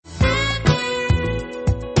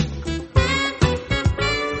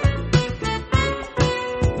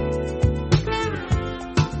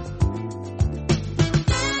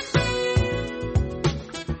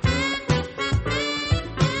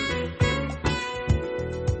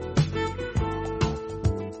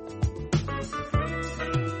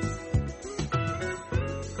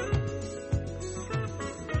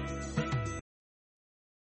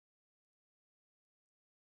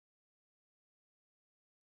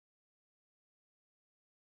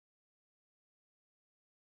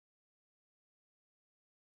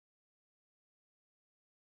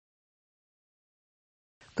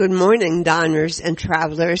Good morning, diners and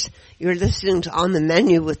travelers. You're listening to On the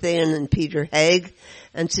Menu with Ann and Peter Haig.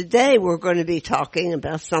 And today we're going to be talking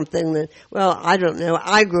about something that, well, I don't know.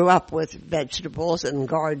 I grew up with vegetables and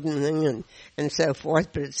gardening and so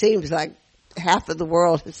forth, but it seems like half of the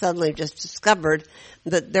world has suddenly just discovered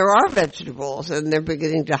that there are vegetables and they're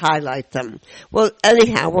beginning to highlight them. Well,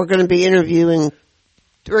 anyhow, we're going to be interviewing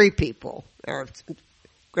three people, or we're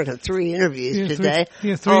going to have three interviews today.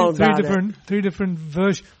 Three different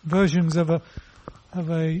versions of a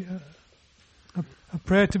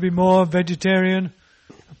prayer to be more vegetarian,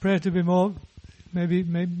 a prayer to be more maybe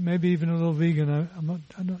even a little vegan. I'm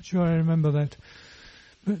not sure I remember that.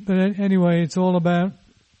 But anyway, it's all about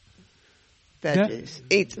veggies.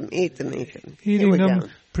 Eat them. Eating them,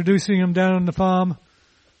 producing them down on the farm,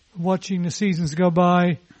 watching the seasons go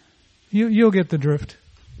by. You'll get the drift.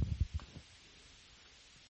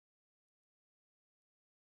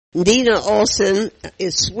 Nina Olsson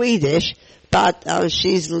is Swedish, but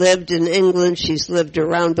she's lived in England. She's lived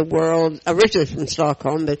around the world, originally from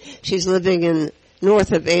Stockholm, but she's living in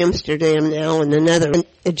north of Amsterdam now in the Netherlands.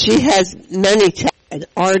 And she has many talents: an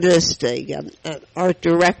artist, an art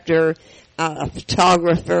director, a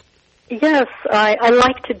photographer. Yes, I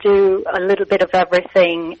like to do a little bit of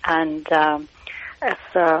everything, and as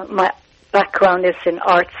my background is in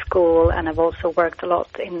art school, and I've also worked a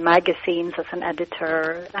lot in magazines as an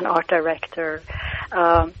editor, an art director.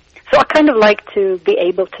 So I kind of like to be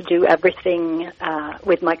able to do everything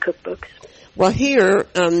with my cookbooks. Well, here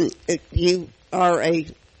you are a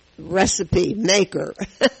recipe maker,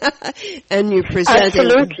 and you're presenting.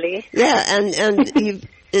 Absolutely. Yeah, and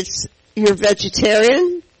you're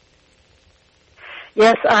vegetarian.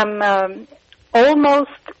 Yes, I'm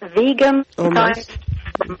almost vegan. Almost.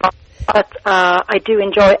 But I do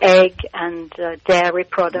enjoy egg and dairy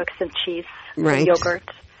products and cheese and yogurt.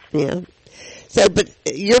 Yeah. So, but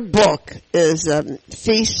your book is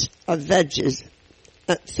Feast of Veggies.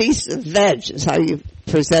 Feast of Veg is how you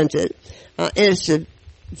present it. It's a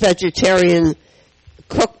vegetarian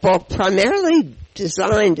cookbook primarily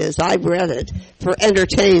designed, as I read it, for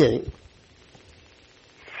entertaining.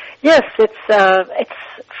 Yes, it's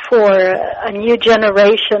for a new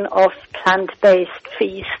generation of plant-based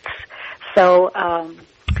feasts. So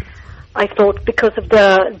I thought because of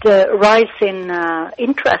the rise in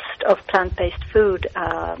interest of plant-based food,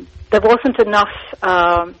 there wasn't enough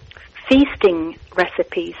feasting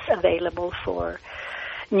recipes available for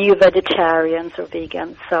new vegetarians or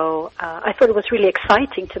vegans. So I thought it was really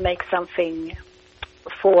exciting to make something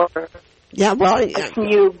for this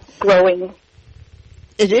new growing.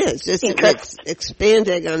 It is. It's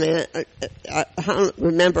expanding. I mean, I don't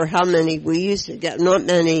remember how many we used to get. Not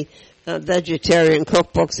many vegetarian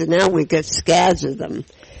cookbooks, and now we get scads of them.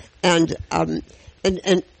 And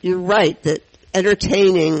you're right that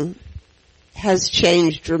entertaining has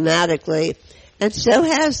changed dramatically, and so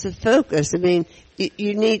has the focus. I mean,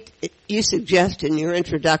 you suggest in your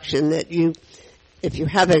introduction that if you're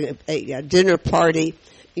having a dinner party,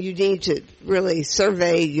 you need to really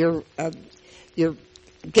survey your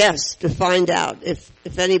guests to find out if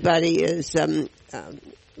anybody is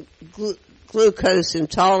glucose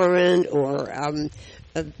intolerant or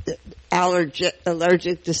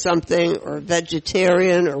allergic to something, or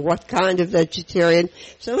vegetarian, or what kind of vegetarian.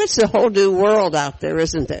 So it's a whole new world out there,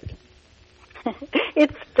 isn't it?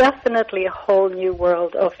 It's definitely a whole new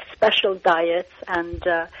world of special diets, and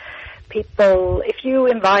people, if you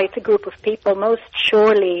invite a group of people, most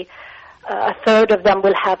surely a third of them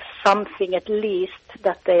will have something at least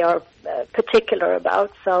that they are particular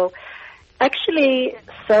about. So actually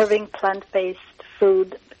serving plant-based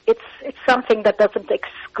food, it's something that doesn't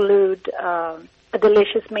exclude a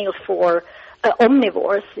delicious meal for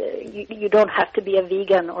omnivores. You don't have to be a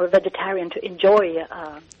vegan or a vegetarian to enjoy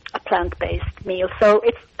a plant-based meal. So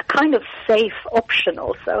it's a kind of safe option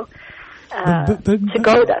also to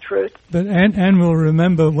go that route. But Anne will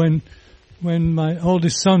remember when my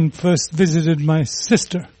oldest son first visited my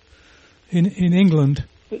sister in England.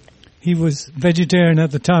 He was vegetarian at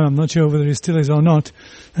the time. I'm not sure whether he still is or not.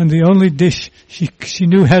 And the only dish she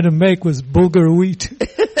knew how to make was bulgur wheat.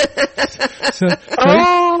 so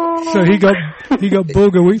he got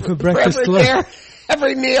bulgur wheat for breakfast,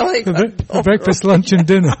 every meal he got for breakfast, lunch, and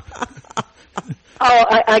dinner. Oh,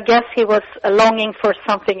 I guess he was longing for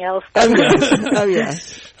something else. Oh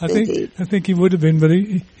yes. I think he would have been, but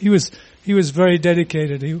he was very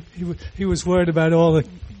dedicated. He was worried about all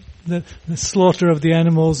the slaughter of the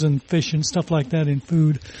animals and fish and stuff like that in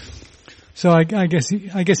food. So I guess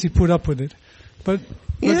he put up with it. But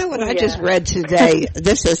you know what I just read today?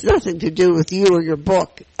 This has nothing to do with you or your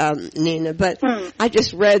book, Nina, but I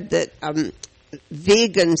just read that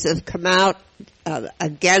vegans have come out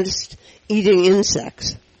against eating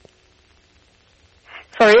insects.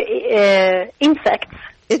 Sorry, insects.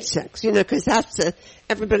 Insects, because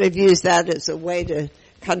everybody views that as a way to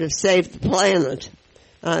kind of save the planet,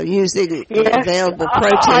 using available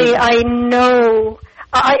protein. I know.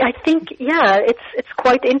 I think, it's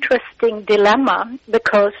quite interesting dilemma,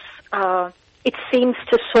 because it seems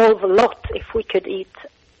to solve a lot if we could eat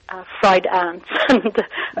fried ants and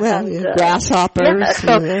grasshoppers,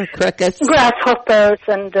 crickets, grasshoppers,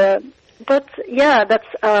 and but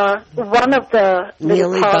that's one of the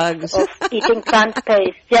little parts of eating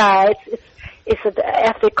plant-based. Yeah, it's an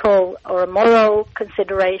ethical or a moral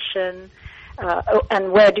consideration,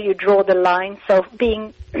 and where do you draw the line? So,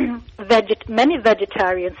 being many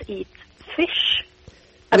vegetarians eat fish.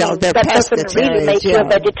 That doesn't really make you a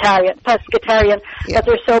vegetarian, pescatarian. Yeah. But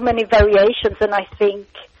there's so many variations, and I think,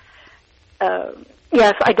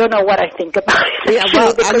 I don't know what I think about it,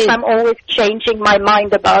 because I'm always changing my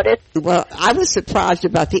mind about it. Well, I was surprised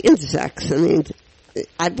about the insects. I mean,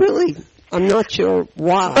 I'm not sure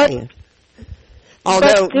why.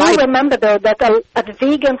 But remember, though, that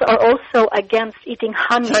vegans are also against eating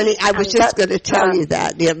honey. Honey, I was just going to tell you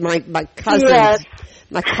that. Yeah, my cousin. Yes.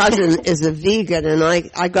 My cousin is a vegan, and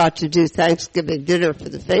I got to do Thanksgiving dinner for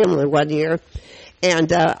the family one year,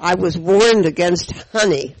 and I was warned against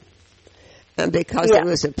honey, and because it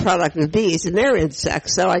was a product of bees, and they're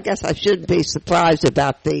insects, so I guess I shouldn't be surprised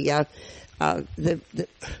about the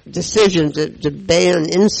decision to ban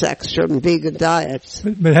insects from vegan diets.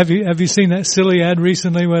 But have you seen that silly ad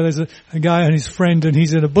recently where there's a guy and his friend, and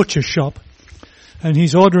he's in a butcher shop, and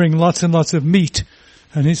he's ordering lots and lots of meat.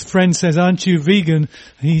 And his friend says, "Aren't you vegan?"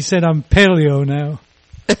 And he said, "I'm paleo now."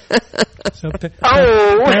 So apparently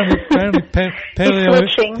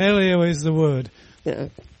paleo is the word. Yeah.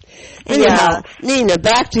 Anyhow, Nina,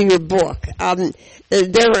 back to your book.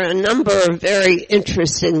 There are a number of very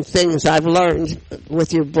interesting things I've learned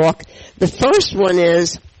with your book. The first one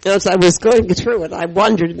is, as I was going through it, I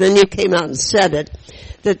wondered, and then you came out and said it,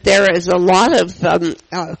 that there is a lot of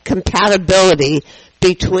compatibility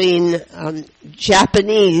between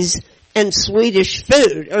Japanese and Swedish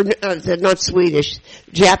food, or not Swedish,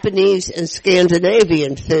 Japanese and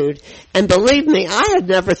Scandinavian food. And believe me, I had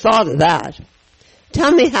never thought of that.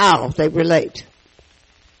 Tell me how they relate.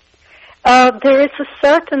 There is a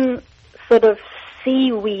certain sort of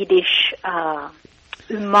seaweedish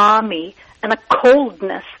umami and a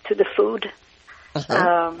coldness to the food.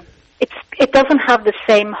 Uh-huh. It doesn't have the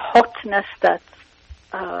same hotness that,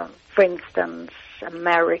 for instance,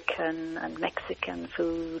 American and Mexican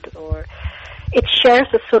food, or it shares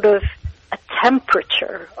a sort of a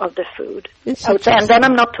temperature of the food. I would say, and then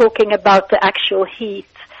I'm not talking about the actual heat.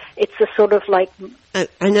 It's a sort of like...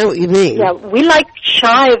 I know what you mean. Yeah, we like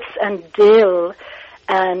chives and dill,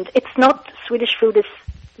 and it's not... Swedish food is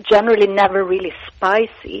generally never really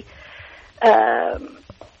spicy.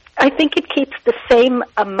 I think it keeps the same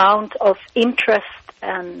amount of interest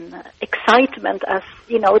and excitement as,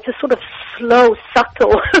 it's a sort of slow,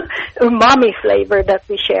 subtle umami flavor that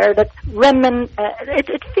we share. That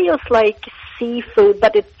it feels like seafood,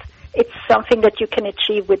 but it's something that you can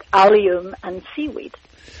achieve with allium and seaweed.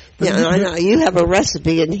 Yeah, I know. You have a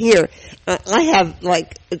recipe in here. I have,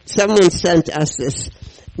 someone sent us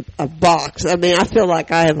a box. I mean, I feel like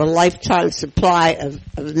I have a lifetime supply of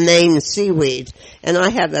Maine seaweed, and I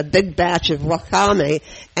have a big batch of wakame,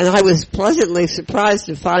 and I was pleasantly surprised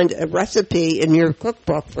to find a recipe in your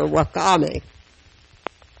cookbook for wakame.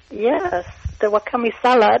 Yes, the wakame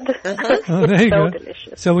salad. Uh-huh. Oh, there you go.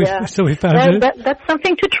 Delicious. So we found that's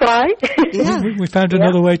something to try. Yeah. We found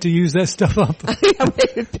another way to use that stuff up.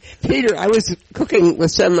 Peter, I was cooking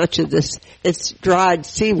with so much of this. It's dried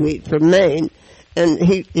seaweed from Maine. And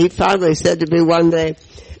he finally said to me one day,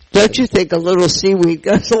 "Don't you think a little seaweed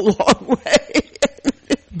goes a long way?"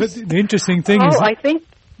 But the interesting thing is... I think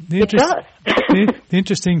it does. The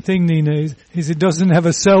interesting thing, Nina, is it doesn't have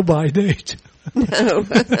a sell-by date. No.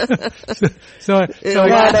 so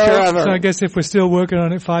I guess if we're still working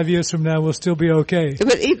on it 5 years from now, we'll still be okay.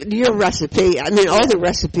 But even your recipe, I mean, all the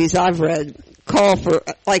recipes I've read call for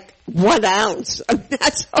 1 ounce. I mean,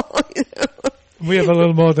 that's all, We have a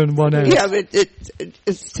little more than 1 ounce. Yeah, but it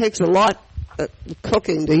takes a lot of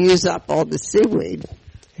cooking to use up all the seaweed.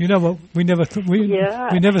 You know what? We never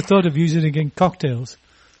thought of using it in cocktails.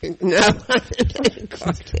 No,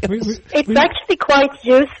 it's actually quite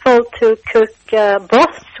useful to cook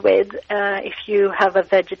broths with if you have a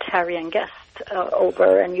vegetarian guest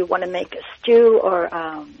over and you want to make a stew or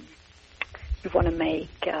you want to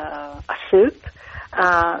make a soup.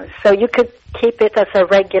 So you could keep it as a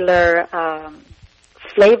regular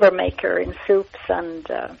flavor maker in soups and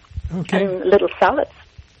little salads.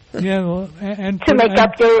 Yeah, well, and to make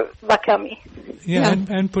up your wakame. Yeah,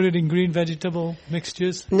 and put it in green vegetable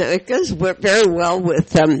mixtures. No, it goes very well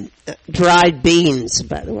with dried beans.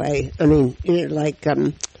 By the way, I mean,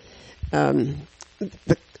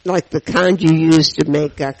 like the kind you use to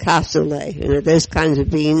make cassoulet. Those kinds of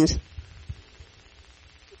beans.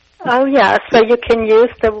 Oh yeah, so you can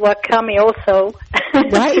use the wakame also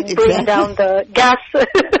to bring down the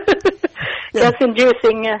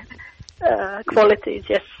gas-inducing qualities.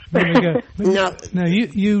 Yes. There we go. Now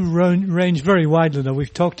you range very widely. Though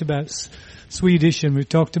we've talked about Swedish and we've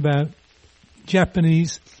talked about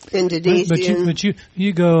Japanese, Indonesian, but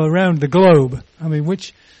you go around the globe. I mean,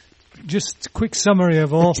 just a quick summary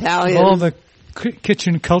of all the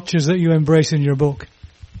kitchen cultures that you embrace in your book.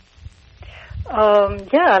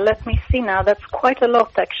 Let me see now. That's quite a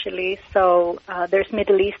lot, actually. So there's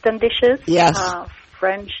Middle Eastern dishes,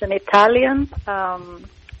 French and Italian.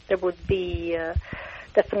 There would be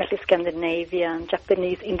definitely Scandinavian,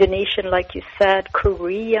 Japanese, Indonesian, like you said,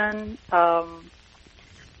 Korean.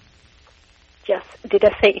 Did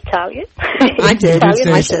I say Italian? I did.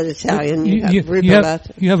 I said Italian.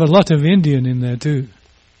 You have a lot of Indian in there too.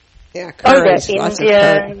 Yeah, curries,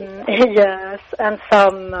 Indian, yes, and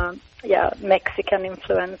some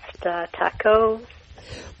Mexican-influenced tacos.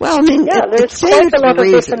 Well, I mean, there's quite a lot of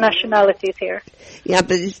different nationalities here. Yeah,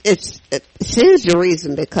 but it stands to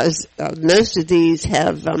reason because most of these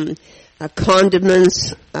have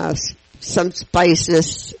condiments, some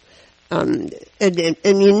spices, and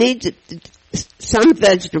you need to. Some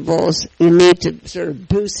vegetables you need to sort of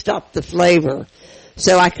boost up the flavor.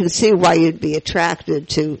 So I can see why you'd be attracted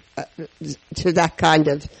to that kind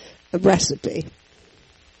of recipe.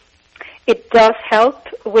 It does help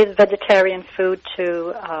with vegetarian food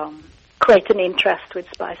to create an interest with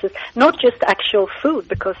spices. Not just actual food,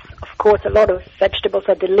 because, of course, a lot of vegetables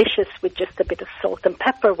are delicious with just a bit of salt and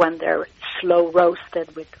pepper when they're slow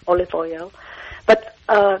roasted with olive oil. But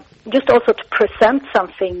just also to present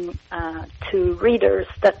something to readers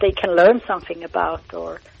that they can learn something about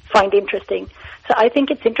or find interesting. So I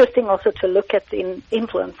think it's interesting also to look at the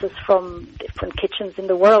influences from different kitchens in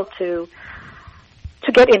the world to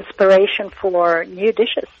get inspiration for new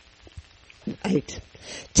dishes. Right.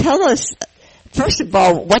 Tell us, first of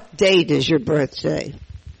all, what date is your birthday?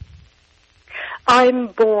 I'm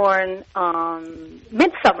born on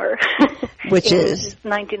Midsummer. Which is?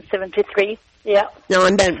 1973. Yeah. No,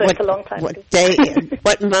 I meant so it's a long time what day,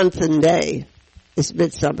 what month and day is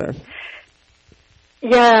Midsummer?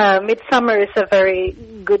 Yeah, Midsummer is a very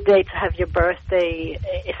good day to have your birthday,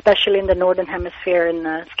 especially in the Northern Hemisphere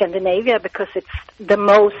in Scandinavia, because it's the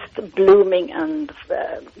most blooming and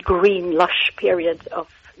green, lush period of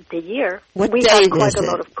the year. We have quite a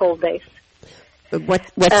lot of cold days.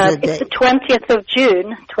 What's the date? It's the 20th of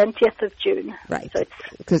June. 20th of June. Right.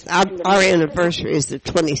 Because our anniversary is the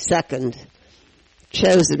 22nd,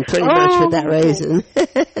 chosen pretty much for that reason.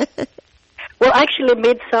 Well, actually,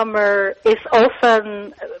 Midsummer is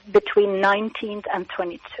often between 19th and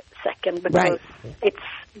 22nd because it's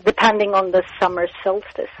depending on the summer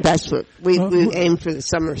solstice. That's what we aim for, the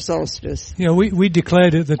summer solstice. Yeah, we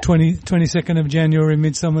declared it the 22nd of January,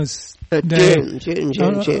 Midsummer's Day. June.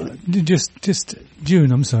 Just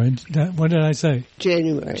June. I'm sorry. What did I say?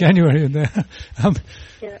 January. But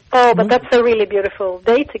that's a really beautiful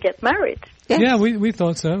day to get married. Yes. Yeah, we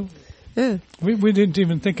thought so. Yeah. We didn't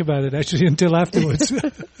even think about it actually until afterwards.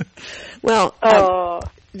 Well,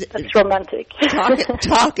 that's romantic.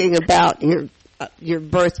 Talking about your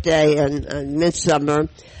birthday and Midsummer,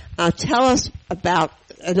 tell us about.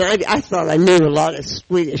 And I thought I knew a lot of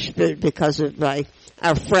Swedish food because of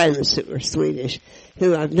our friends who were Swedish,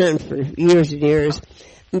 who I've known for years and years.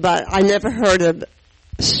 But I never heard of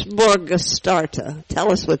smorgastarta.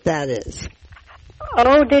 Tell us what that is.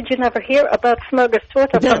 Oh, did you never hear about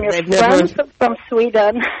smörgåstårta from your friends from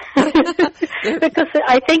Sweden? Because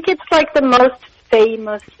I think it's like the most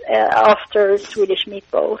famous after Swedish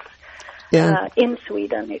meatballs in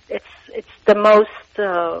Sweden. It's the most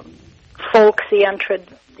folksy and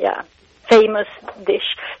famous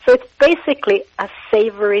dish. So it's basically a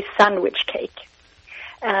savory sandwich cake,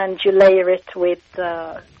 and you layer it with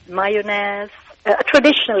mayonnaise,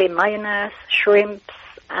 traditionally mayonnaise, shrimps,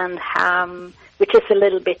 and ham, which is a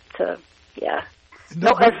little bit,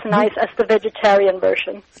 not as nice as the vegetarian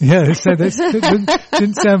version. Yeah, so that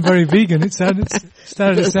didn't sound very vegan. It started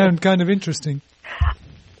to sound kind of interesting.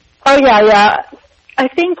 Oh, yeah. I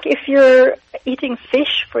think if you're eating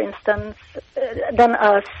fish, for instance, then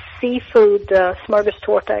a seafood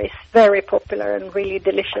smörgåstårta is very popular and really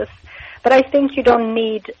delicious. But I think you don't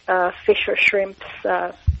need fish or shrimps.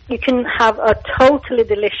 You can have a totally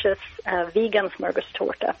delicious vegan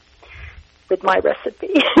smörgåstårta with my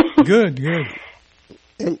recipe. Good.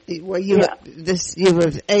 And, well, you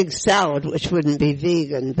have egg salad, which wouldn't be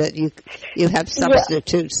vegan, but you have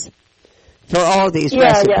substitutes for all these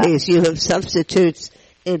recipes. You have substitutes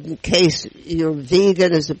in case you're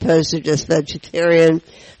vegan as opposed to just vegetarian.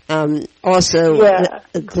 Also,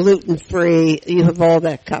 gluten-free. You have all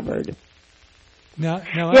that covered.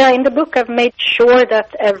 In the book I've made sure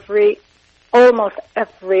that almost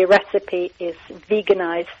every recipe is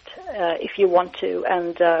veganized if you want to,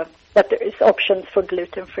 and that there is options for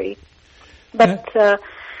gluten-free. But the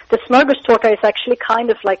smörgåstårta is actually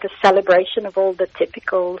kind of like a celebration of all the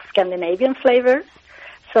typical Scandinavian flavors.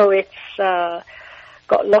 So it's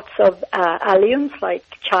got lots of alliums like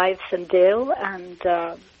chives and dill, and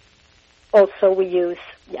also we use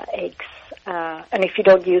eggs. And if you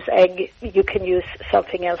don't use egg, you can use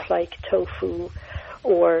something else like tofu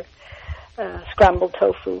or scrambled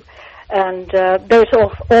tofu. And there's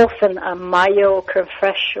often a mayo, creme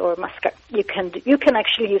fraiche, or you can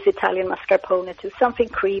actually use Italian mascarpone too, something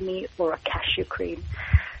creamy, or a cashew cream.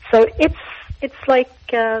 So it's like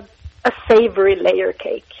a savory layer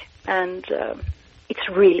cake, and it's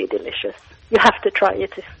really delicious. You have to try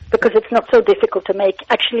it because it's not so difficult to make.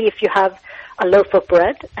 Actually, if you have a loaf of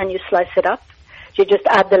bread and you slice it up, you just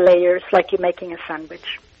add the layers like you're making a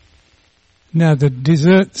sandwich. Now, the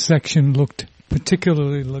dessert section looked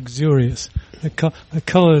particularly luxurious. The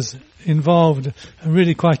colours involved are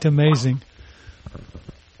really quite amazing.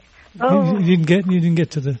 Oh. You didn't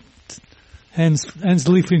get to the hands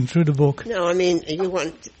leafing through the book. No, I mean, you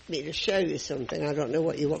want me to show you something. I don't know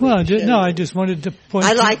what you want me to show you. I just wanted to point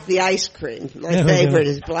I like the ice cream. My favorite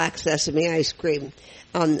is black sesame ice cream.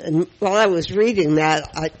 And while I was reading that,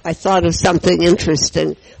 I thought of something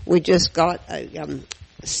interesting. We just got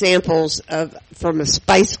samples from a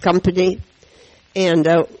spice company, and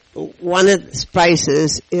one of the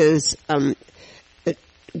spices is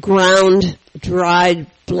ground dried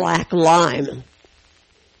black lime.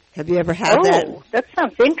 Have you ever had that? Oh, that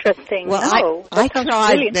sounds interesting. Well, I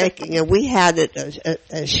tried really making it. We had it.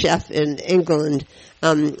 A chef in England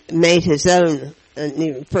made his own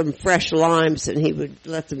from fresh limes, and he would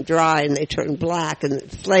let them dry, and they turn black, and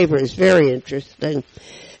the flavor is very interesting.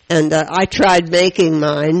 And I tried making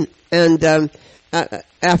mine, and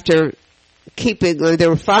after keeping them, they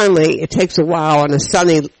were finally, it takes a while on a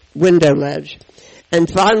sunny window ledge,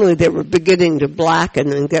 and finally they were beginning to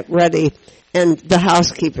blacken and get ready. And the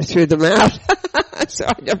housekeeper threw them out, so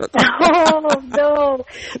I never got Oh, no.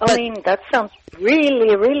 I mean, that sounds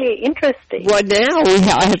really, really interesting. Well, now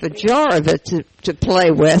I have a jar of it to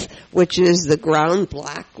play with, which is the ground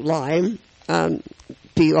black lime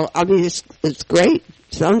peel. I mean, it's great.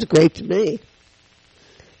 Sounds great to me.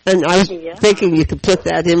 And I was thinking you could put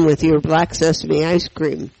that in with your black sesame ice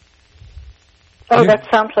cream. Oh, that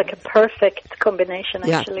sounds like a perfect combination,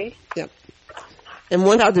 actually. Yeah. And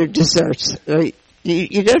what other desserts?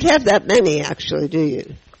 You don't have that many, actually, do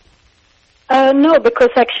you? No,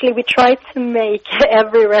 because actually we tried to make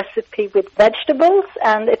every recipe with vegetables,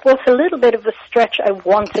 and it was a little bit of a stretch. I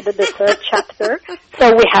wanted a dessert chapter.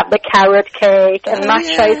 So we have the carrot cake and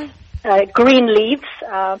matcha green leaves.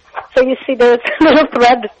 So you see there's a little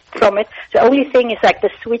thread from it. The only thing is like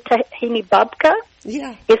the sweet tahini babka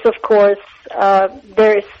is, of course,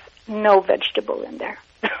 there is no vegetable in there.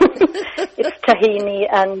 It's tahini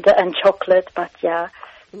and chocolate, but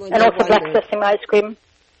and also black sesame ice cream.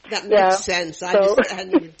 That makes sense. I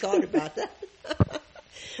hadn't even thought about that.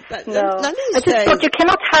 But no, let me I just thought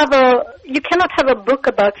you cannot have a book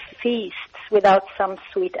about feasts without some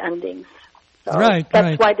sweet endings. So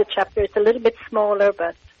that's why the chapter is a little bit smaller,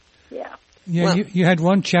 but Yeah, well, you had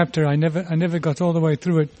one chapter. I never got all the way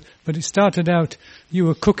through it, but it started out you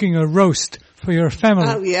were cooking a roast for your family.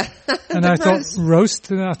 Oh yeah, and I thought roast,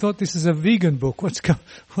 and I thought this is a vegan book. What's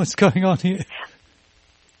going on here?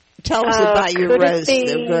 Tell us about your roast.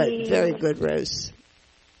 They're good, very good roasts.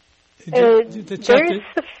 There's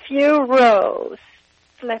a few roasts.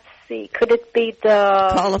 Let's see. Could it be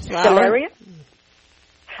the cauliflower?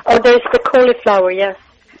 Oh, there's the cauliflower. Yes,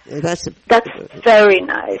 that's very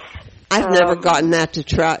nice. I've never gotten that to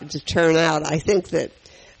turn out. I think that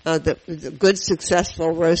the good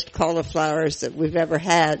successful roast cauliflowers that we've ever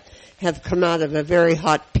had have come out of a very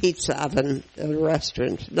hot pizza oven in a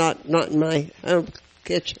restaurant, not in my home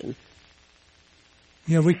kitchen.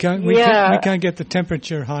 Yeah, we can't get the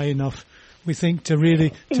temperature high enough. We think to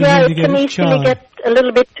really it can easily get a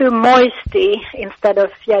little bit too moisty instead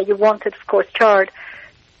of you want it, of course, charred.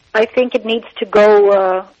 I think it needs to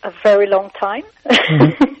go a very long time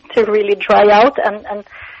to really dry out. And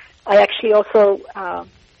I actually also,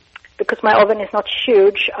 because my oven is not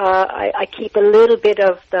huge, I keep a little bit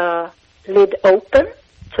of the lid open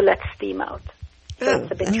to let steam out. So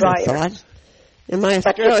it's a bit drier. And my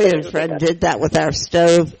Australian friend did that with our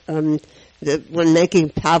stove when making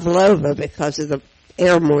pavlova because of the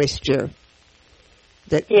air moisture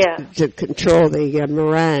to control the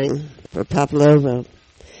meringue for pavlova.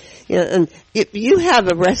 Yeah, and you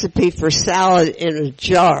have a recipe for salad in a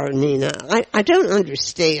jar, Nina. I don't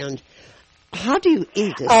understand. How do you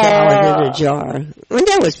eat a salad in a jar? I know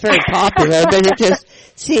it's very popular, but it just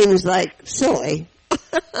seems like silly.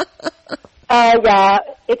 Yeah,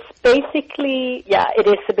 it's basically, it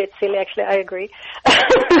is a bit silly, actually, I agree.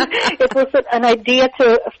 It was an idea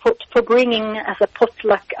for bringing as a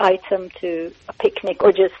potluck item to a picnic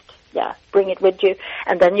or just, bring it with you.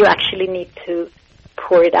 And then you actually need to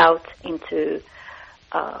pour it out into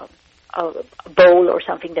a bowl or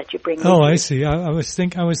something that you bring with you. Oh, I see. I was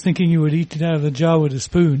thinking you would eat it out of the jar with a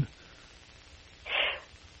spoon.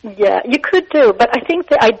 Yeah, you could do, but I think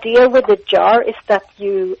the idea with the jar is that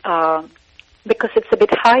you, because it's a bit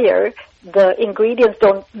higher, the ingredients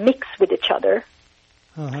don't mix with each other.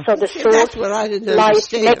 Uh-huh. So the sauce lies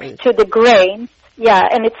next to the grains. Yeah,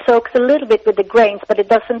 and it soaks a little bit with the grains, but it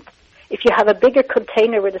doesn't. If you have a bigger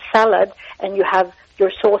container with a salad and you have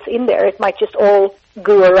your sauce in there, it might just all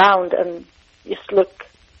go around and just look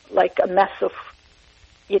like a mess of,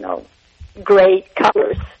 gray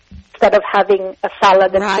colors. Instead of having a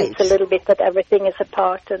salad that sits a little bit, that everything is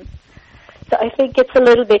apart. And so I think it's a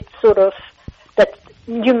little bit sort of that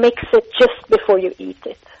you mix it just before you eat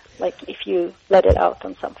it, like if you let it out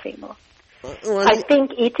on something. Or I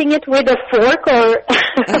think eating it with a fork, or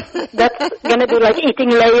that's going to be like eating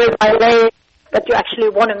layer by layer, but you actually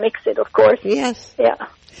want to mix it, of course. Yes. Yeah.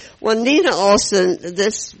 Well, Nina Olson,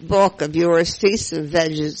 this book of yours, Feast of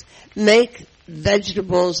Veggies, make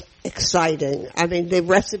vegetables exciting. I mean, the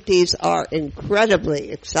recipes are incredibly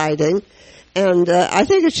exciting, and I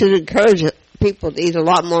think it should encourage people to eat a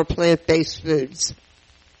lot more plant-based foods.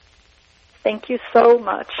 Thank you so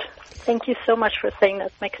much. Thank you so much for saying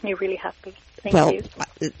that. Makes me really happy. Thank you.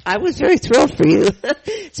 I was very thrilled for you.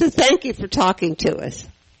 So thank you for talking to us.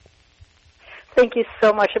 Thank you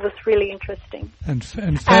so much. It was really interesting. And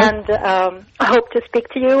I hope to speak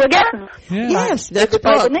to you again. Yeah. Yes, next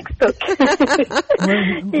book. The next book.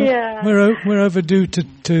 We're overdue to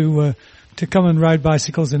come and ride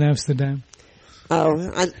bicycles in Amsterdam.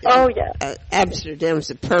 Yeah. Amsterdam's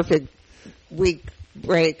a perfect week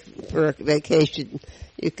break for a vacation.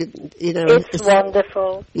 You could, It's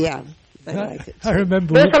wonderful. Yeah, I like it. I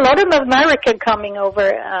remember. There's a lot of American coming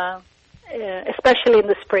over, especially in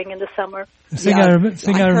the spring and the summer. I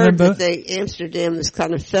heard that Amsterdam is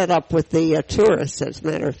kind of fed up with the tourists, as a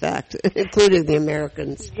matter of fact, including the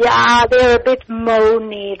Americans. Yeah, they're a bit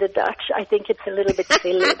moany, the Dutch. I think it's a little bit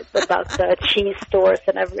silly about the cheese stores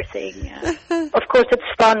and everything. Of course, it's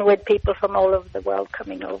fun with people from all over the world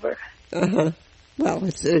coming over. Uh-huh. Well,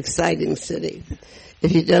 it's an exciting city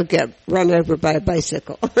if you don't get run over by a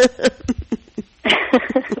bicycle.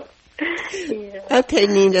 Yeah. Okay,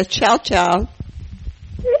 Nina. Ciao, ciao.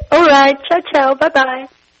 All right. Ciao, ciao. Bye-bye.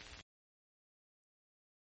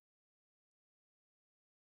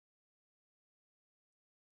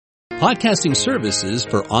 Podcasting services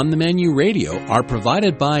for On the Menu Radio are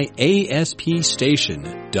provided by ASP Station,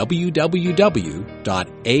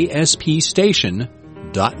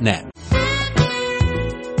 www.aspstation.net.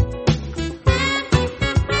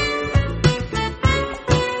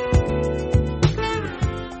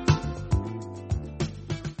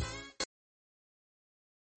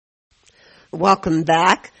 Welcome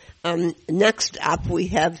back. Next up, we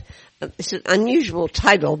have it's an unusual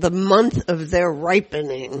title, The Month of Their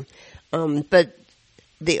Ripening. But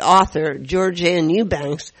the author, Georgianne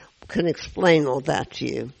Eubanks, can explain all that to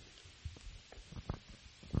you.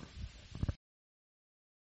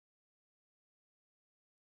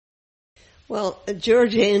 Well,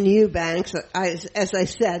 Georgianne Eubanks, as I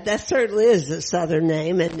said, that certainly is a Southern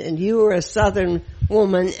name, and you are a Southern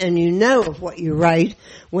woman, and you know of what you write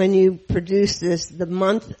when you produce this, The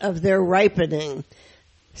Month of Their Ripening,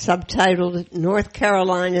 subtitled North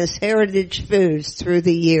Carolina's Heritage Foods Through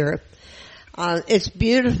the Year. It's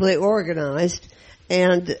beautifully organized,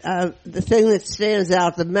 and the thing that stands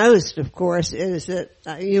out the most, of course, is that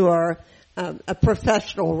you are a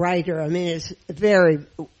professional writer. I mean, it's a very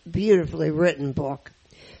beautifully written book.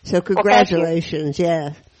 So congratulations,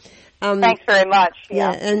 yeah. Thanks very much.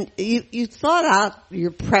 Yeah, and you thought out your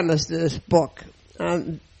premise of this book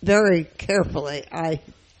very carefully, I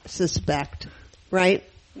suspect, right?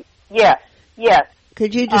 Yes, yes.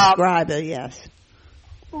 Could you describe it? Yes.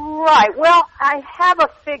 Right. Well, I have a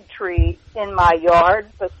fig tree in my yard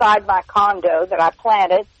beside my condo that I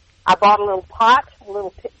planted. I bought a little pot, a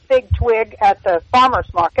little fig twig at the farmer's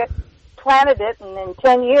market, planted it, and in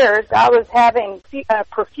 10 years I was having a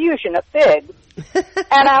profusion of figs.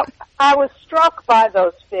 And I was struck by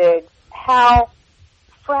those figs, how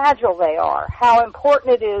fragile they are, how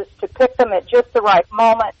important it is to pick them at just the right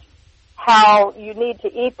moment, how you need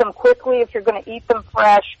to eat them quickly if you're going to eat them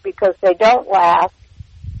fresh because they don't last.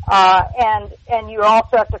 And you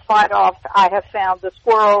also have to fight off, I have found, the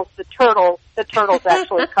squirrels, the turtles. The turtles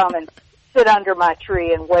actually come and sit under my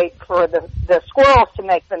tree and wait for the squirrels to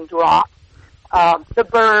make them drop, the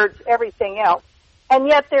birds, everything else. And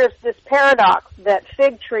yet there's this paradox that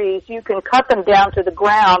fig trees, you can cut them down to the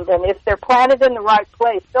ground, and if they're planted in the right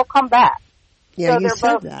place, they'll come back. Yeah, so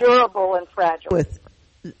they're both durable and fragile.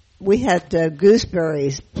 We had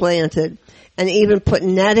gooseberries planted and even put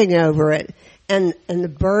netting over it. And the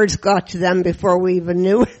birds got to them before we even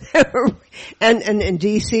knew they were. And in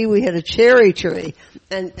D.C. we had a cherry tree.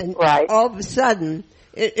 And right. all of a sudden,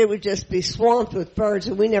 it would just be swamped with birds,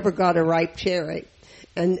 and we never got a ripe cherry.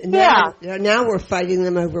 And now we're fighting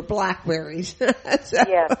them over blackberries. Yes.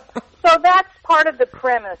 So that's part of the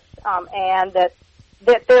premise, and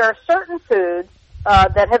that there are certain foods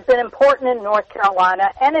that have been important in North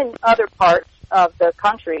Carolina and in other parts of the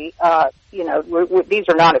country. These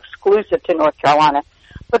are not exclusive to North Carolina,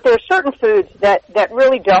 but there are certain foods that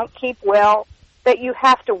really don't keep well, that you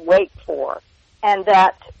have to wait for, and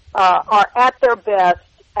that are at their best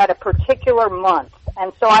at a particular month.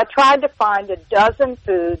 And so I tried to find a dozen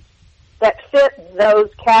foods that fit those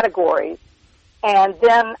categories, and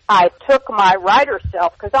then I took my writer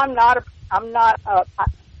self, because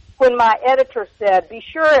when my editor said, be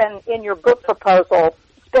sure in your book proposal,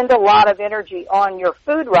 spend a lot of energy on your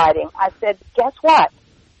food writing, I said, guess what?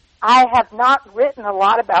 I have not written a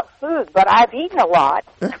lot about food, but I've eaten a lot.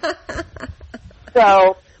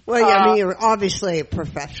 So, well, I mean, you're obviously a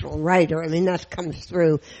professional writer. I mean, that comes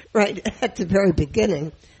through right at the very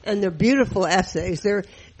beginning. And they're beautiful essays.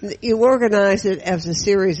 You organize it as a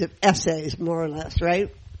series of essays, more or less, right?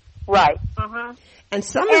 Right. Mm-hmm. And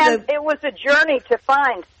it was a journey to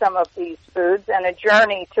find some of these foods and a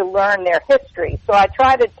journey to learn their history. So I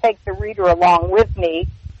try to take the reader along with me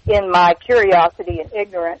in my curiosity and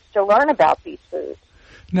ignorance to learn about these foods.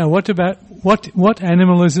 Now, what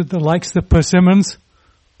animal is it that likes the persimmons?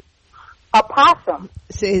 A possum.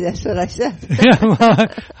 See, that's what I said. Yeah, well,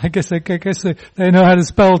 I guess they know how to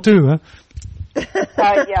spell too, huh?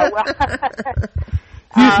 Yeah.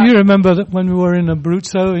 Well, you remember that when we were in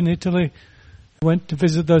Abruzzo in Italy, went to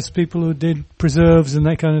visit those people who did preserves and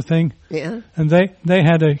that kind of thing. Yeah. And they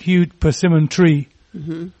had a huge persimmon tree.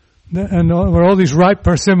 Mm-hmm. And there were all these ripe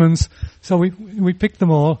persimmons, so we picked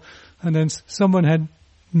them all, and then someone had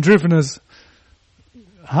driven us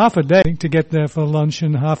half a day to get there for lunch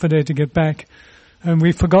and half a day to get back, and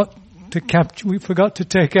we forgot to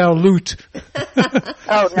take our loot.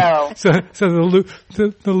 Oh no. So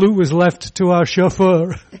the loot was left to our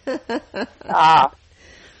chauffeur.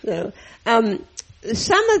 So,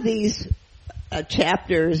 some of these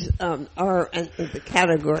chapters are the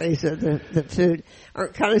categories of the food are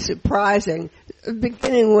kind of surprising,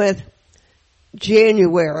 beginning with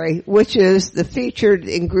January, which is the featured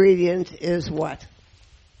ingredient is what?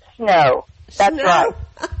 Snow. That's Snow. right.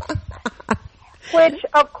 Which,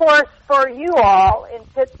 of course, for you all in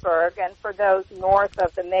Pittsburgh and for those north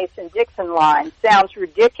of the Mason-Dixon line, sounds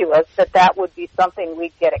ridiculous that would be something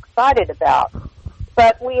we'd get excited about.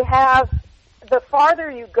 But we have, the farther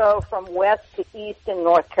you go from west to east in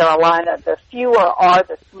North Carolina, the fewer are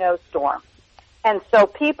the snowstorms. And so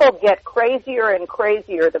people get crazier and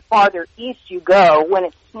crazier the farther east you go when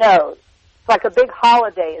it snows. It's like a big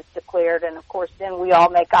holiday is declared, and of course then we all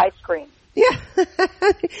make ice cream. Yeah.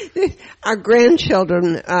 Our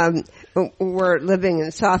grandchildren were living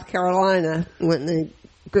in South Carolina when they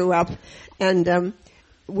grew up, and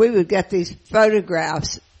we would get these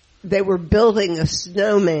photographs. They were building a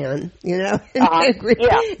snowman, Yeah. But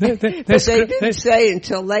they didn't say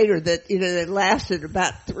until later that, it lasted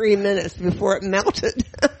about 3 minutes before it melted.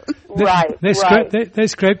 Right. They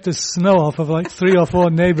scraped the snow off of like 3 or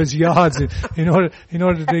 4 neighbors' yards in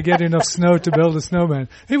order to get enough snow to build a snowman.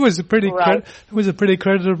 It was a pretty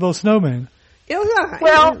creditable snowman.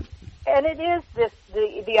 Well, and it is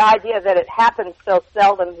the idea that it happens so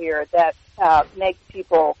seldom here that makes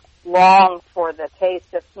people long for the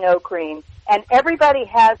taste of snow cream. And everybody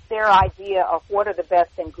has their idea of what are the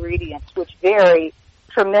best ingredients, which vary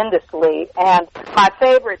tremendously. And my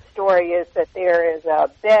favorite story is that there is a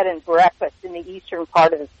bed and breakfast in the eastern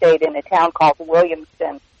part of the state in a town called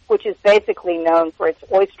Williamston, which is basically known for its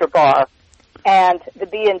oyster bar. And the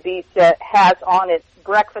B&B has on its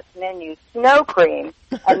breakfast menu snow cream,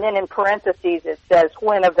 and then in parentheses it says,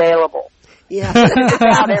 when available. Yeah. It's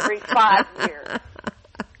about every 5 years.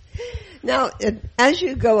 Now, as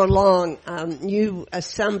you go along, you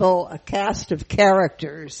assemble a cast of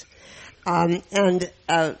characters, and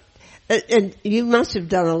you must have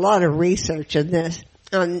done a lot of research in this.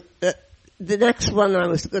 The next one I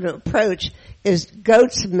was going to approach is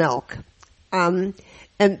goat's milk,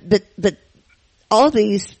 but all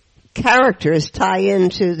these characters tie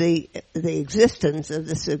into the existence of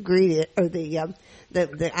this ingredient, or the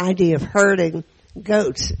idea of herding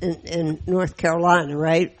goats in North Carolina,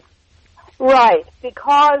 right? Right,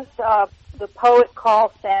 because the poet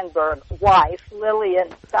Carl Sandburg's wife, Lillian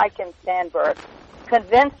Steichen Sandburg,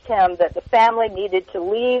 convinced him that the family needed to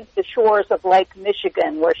leave the shores of Lake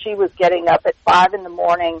Michigan, where she was getting up at 5 in the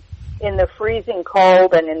morning in the freezing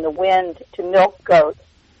cold and in the wind to milk goats.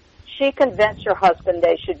 She convinced her husband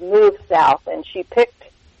they should move south, and she picked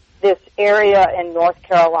this area in North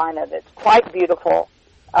Carolina that's quite beautiful.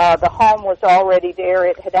 The home was already there.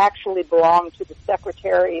 It had actually belonged to the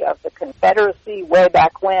Secretary of the Confederacy way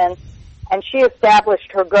back when, and she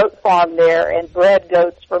established her goat farm there and bred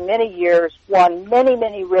goats for many years, won many,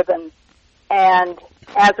 many ribbons, and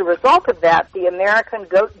as a result of that, the American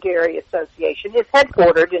Goat Dairy Association is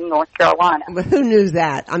headquartered in North Carolina. But who knew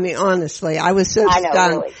that? I mean, honestly, I was so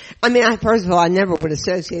stunned. Really. I mean, first of all, I never would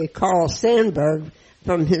associate Carl Sandburg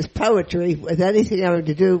from his poetry with anything having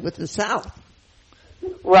to do with the South.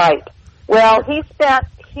 Right. Well,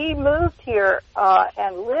 he moved here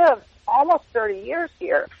and lived almost 30 years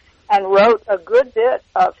here and wrote a good bit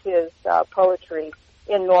of his poetry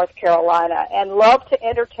in North Carolina and loved to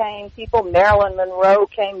entertain people. Marilyn Monroe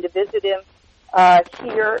came to visit him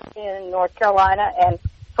here in North Carolina, and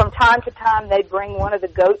from time to time they'd bring one of the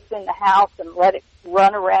goats in the house and let it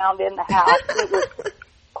run around in the house. It was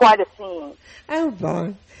quite a scene. Oh,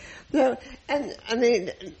 boy. No, and, I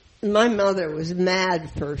mean, my mother was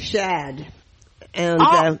mad for shad. And,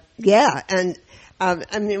 I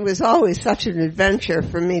mean, it was always such an adventure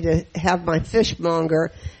for me to have my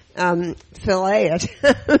fishmonger fillet it.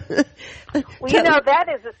 Well, you know, that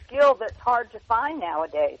is a skill that's hard to find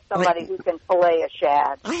nowadays, somebody who can fillet a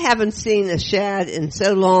shad. I haven't seen a shad in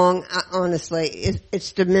so long, honestly.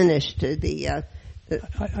 It's diminished to the...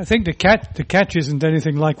 I think the catch isn't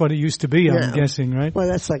anything like what it used to be, I'm guessing, right? Well,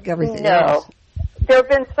 that's like everything else. There have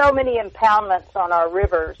been so many impoundments on our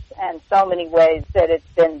rivers and so many ways that it's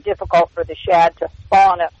been difficult for the shad to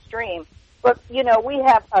spawn upstream. But, you know, we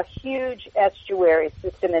have a huge estuary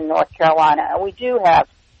system in North Carolina, and we do have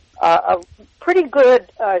a pretty good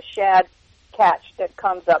shad catch that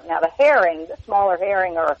comes up. Now, the smaller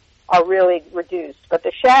herring are really reduced, but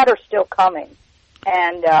the shad are still coming.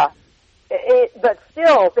 And but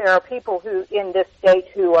still, there are people who in this state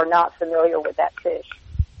who are not familiar with that fish,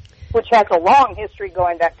 which has a long history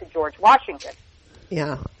going back to George Washington.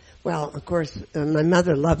 Yeah. Well, of course, my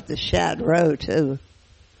mother loved the shad roe, too.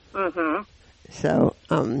 Mm-hmm. So,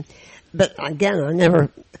 but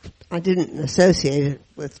again, I didn't associate it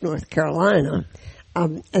with North Carolina.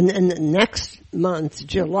 And then the next month,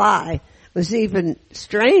 July, was even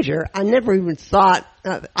stranger. I never even thought,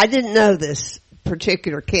 I didn't know this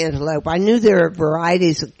particular cantaloupe. I knew there are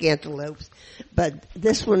varieties of cantaloupes, but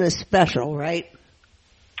this one is special, right?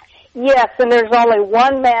 Yes, and there's only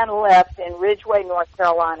one man left in Ridgway, North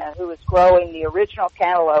Carolina, who is growing the original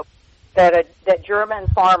cantaloupe that German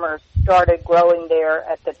farmers started growing there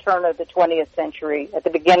at the turn of the 20th century, at the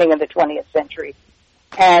beginning of the 20th century.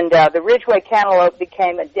 And the Ridgway cantaloupe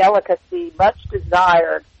became a delicacy much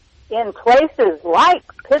desired in places like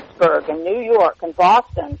Pittsburgh and New York and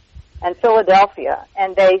Boston and Philadelphia.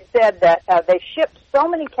 And they said that they shipped so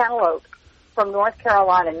many cantaloupes from North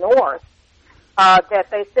Carolina north that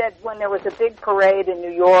they said when there was a big parade in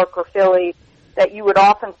New York or Philly that you would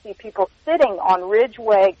often see people sitting on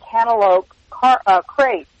Ridgway cantaloupe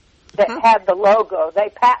crates that had the logo. They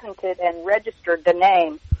patented and registered the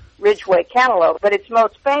name Ridgway Cantaloupe, but its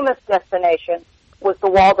most famous destination was the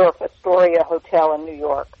Waldorf Astoria Hotel in New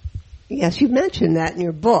York. Yes, you mentioned that in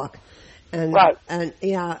your book. And, right.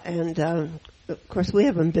 And of course we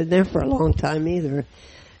haven't been there for a long time either.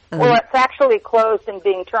 Well, it's actually closed and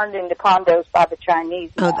being turned into condos by the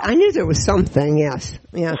Chinese now. I knew there was something, yes.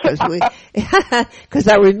 Yeah, because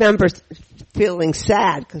I remember feeling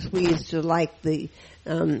sad because we used to like the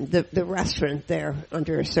restaurant there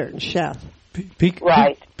under a certain chef.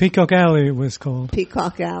 Right. Peacock Alley it was called.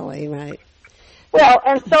 Peacock Alley, right. Well,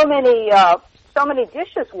 and so many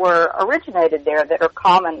dishes were originated there that are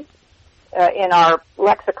common in our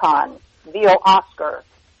lexicon. Veal Oscar,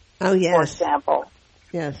 Oh, yes. for example.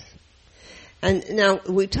 Yes. And now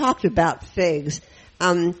we talked about figs.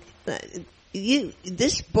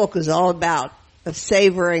 This book is all about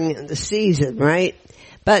savoring the season, right?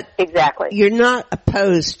 But Exactly. you're not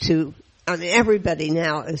opposed to, I mean, everybody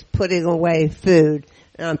now is putting away food,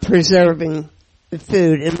 preserving the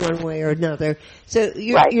food in one way or another. So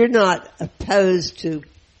you're not opposed to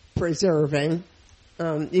preserving.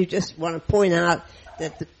 You just want to point out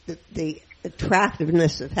that the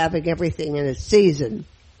attractiveness of having everything in its season.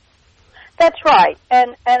 That's right.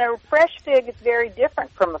 And a fresh fig is very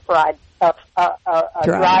different from a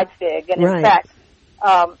dried fig. And in fact,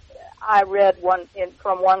 I read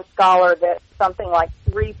from one scholar that something like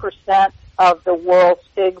 3% of the world's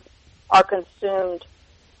figs are consumed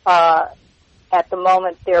at the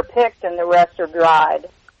moment they're picked, and the rest are dried.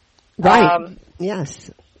 Right. Yes.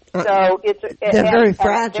 So they're very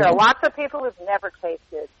fragile. There are lots of people who've never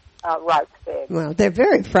tasted ripe fig. Well, they're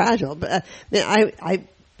very fragile, but I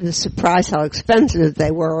was surprised how expensive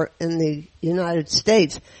they were in the United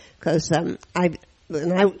States, because when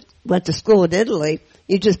I went to school in Italy,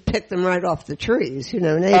 you just pick them right off the trees, and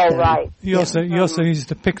ate them. Right. You also used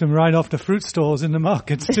to pick them right off the fruit stalls in the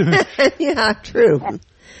markets too. Yeah, true.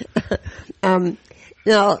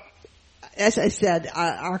 Now, as I said,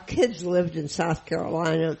 our kids lived in South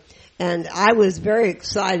Carolina, and I was very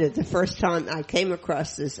excited the first time I came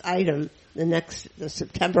across this item, the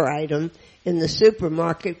September item in the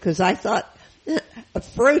supermarket, because I thought a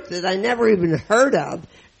fruit that I never even heard of,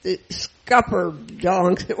 the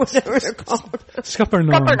scuppernongs, whatever they're called.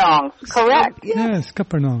 Scuppernongs, correct. Yeah,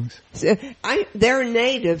 scuppernongs. So they're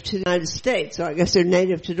native to the United States, so I guess they're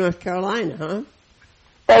native to North Carolina, huh?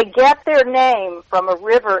 They get their name from a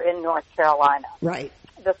river in North Carolina. Right.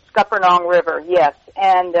 The Scuppernong River, yes.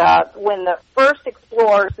 And when the first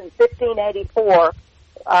explorers in 1584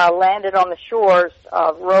 landed on the shores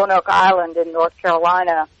of Roanoke Island in North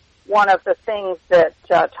Carolina, one of the things that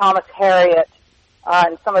Thomas Harriot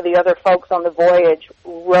and some of the other folks on the voyage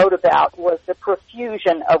wrote about was the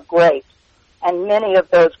profusion of grapes. And many of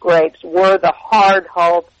those grapes were the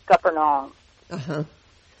hard-hulled Scuppernongs. Uh-huh.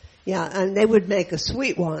 Yeah, and they would make a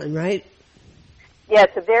sweet wine, right? Yeah,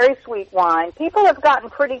 it's a very sweet wine. People have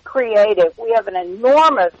gotten pretty creative. We have an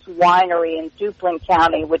enormous winery in Duplin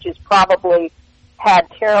County, which has probably had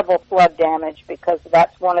terrible flood damage because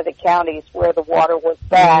that's one of the counties where the water was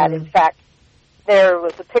bad. In fact, there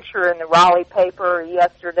was a picture in the Raleigh paper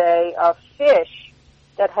yesterday of fish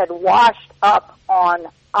that had washed up on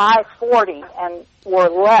I-40 and were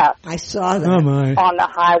left. I saw that. Oh my. On the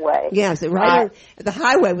highway. Yes, the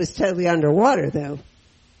highway was totally underwater, though.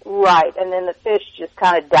 Right, and then the fish just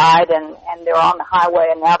kind of died, and they're on the highway,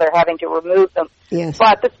 and now they're having to remove them. Yes.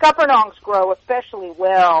 But the Scuppernongs grow especially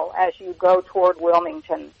well as you go toward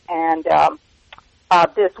Wilmington, and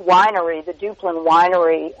this winery, the Duplin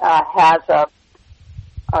Winery, has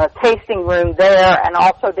a tasting room there and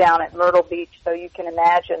also down at Myrtle Beach, so you can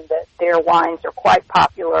imagine that their wines are quite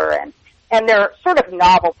popular, and they're sort of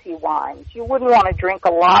novelty wines. You wouldn't want to drink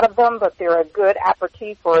a lot of them, but they're a good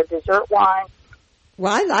aperitif or a dessert wine.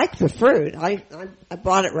 Well, I like the fruit. I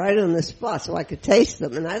bought it right on the spot so I could taste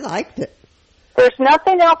them, and I liked it. There's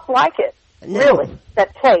nothing else like it, really,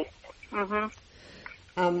 that tastes.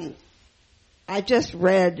 Mm-hmm. I just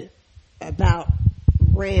read about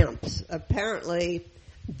ramps. Apparently,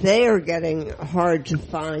 they are getting hard to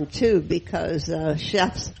find, too, because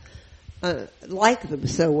chefs like them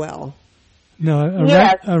so well. No,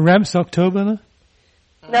 a ramp's October, no?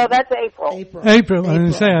 No, that's April. April. I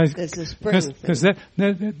was going to say, because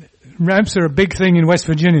ramps are a big thing in West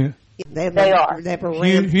Virginia. They are. They have a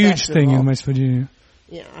ramp huge festival. thing in West Virginia.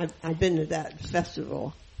 Yeah, I've been to that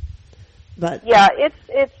festival. But yeah,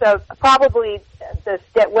 it's probably the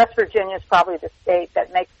state. West Virginia is probably the state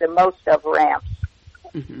that makes the most of ramps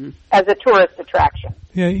as a tourist attraction.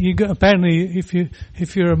 Yeah, apparently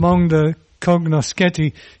if you're among the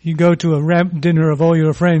cognoscenti, you go to a ramp dinner of all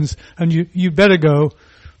your friends, and you better go,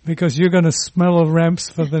 because you're going to smell of ramps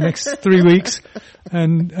for the next 3 weeks,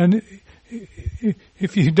 and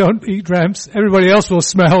if you don't eat ramps, everybody else will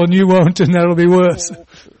smell and you won't, and that'll be worse.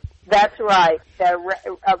 That's right.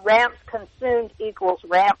 Ramps consumed equals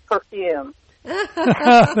ramp perfume.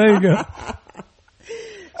 There you go.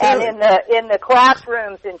 And in the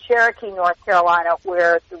classrooms in Cherokee, North Carolina,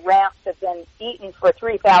 where the ramps have been eaten for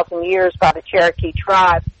 3,000 years by the Cherokee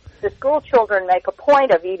tribe, the school children make a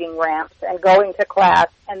point of eating ramps and going to class,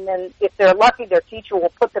 and then if they're lucky, their teacher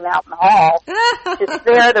will put them out in the hall to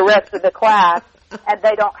spare the rest of the class and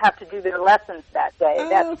they don't have to do their lessons that day.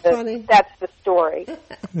 Oh, funny. That's the story.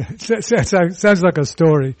 Sounds like a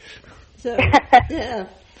story. So, yeah.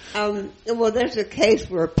 Well, there's a case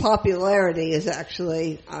where popularity is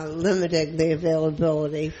actually limiting the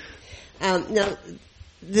availability. Now,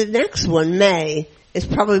 the next one, May, is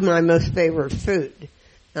probably my most favorite food.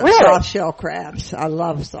 Really? Soft shell crabs. I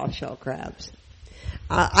love soft shell crabs.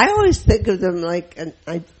 I always think of them like,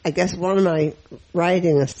 I guess one of my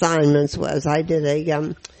writing assignments was I did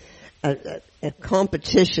a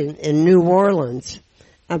competition in New Orleans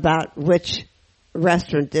about which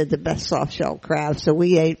restaurant did the best soft shell crabs. So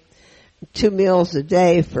we ate 2 meals a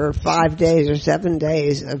day for 5 days or 7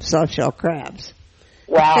 days of soft shell crabs.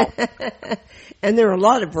 Wow. And there are a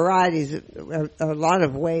lot of varieties, a lot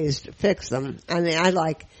of ways to fix them. I mean,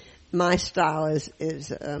 my style is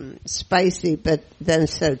spicy but then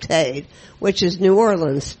sauteed, which is New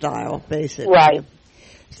Orleans style, basically. Right.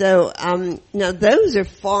 So, now those are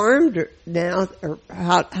farmed now, or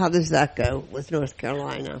how does that go with North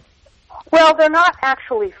Carolina? Well, they're not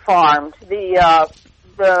actually farmed. The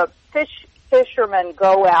fishermen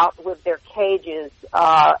go out with their cages,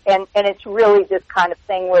 and it's really this kind of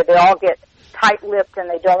thing where they all get tight-lipped and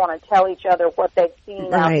they don't want to tell each other what they've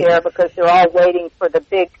seen out there because they're all waiting for the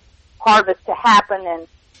big harvest to happen. And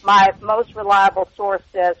my most reliable source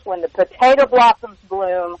says when the potato blossoms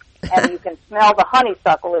bloom and you can smell the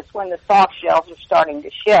honeysuckle is when the soft shells are starting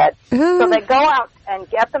to shed. So they go out and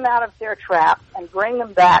get them out of their traps and bring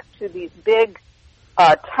them back to these big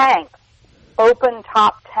tanks, open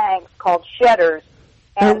top tanks called shedders.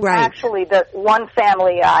 And actually, the one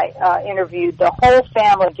family I interviewed, the whole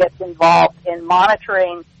family gets involved in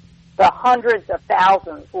monitoring the hundreds of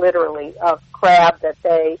thousands, literally, of crab that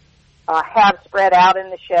they have spread out in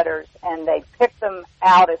the shedders, and they pick them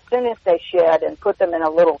out as soon as they shed and put them in a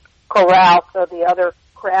little corral so the other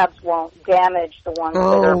crabs won't damage the ones that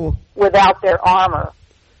are without their armor.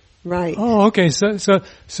 Right. Oh, okay. So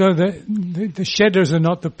the shedders are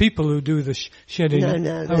not the people who do the shedding.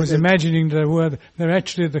 No. I was imagining they're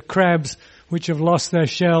actually the crabs which have lost their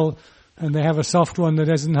shell and they have a soft one that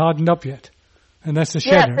hasn't hardened up yet. And that's a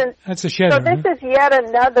shedder. Yes, that's a shedder. So this is yet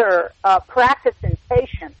another practice in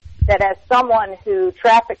patience that as someone who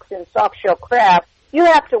traffics in soft shell crab, you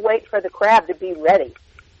have to wait for the crab to be ready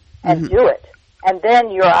and do it. And then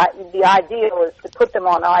the ideal is to put them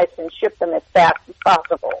on ice and ship them as fast as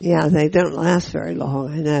possible. Yeah, they don't last very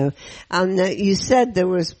long, I know. Now you said there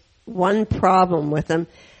was one problem with them.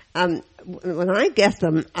 When I get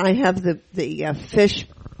them, I have the fish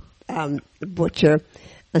butcher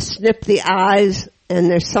snip the eyes, and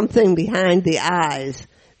there's something behind the eyes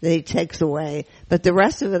that he takes away. But the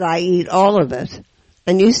rest of it, I eat all of it.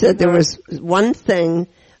 And you said there was one thing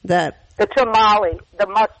that... The tamale, the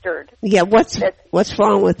mustard. Yeah, what's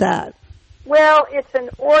wrong with that? Well, it's an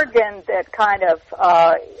organ that kind of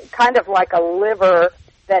like a liver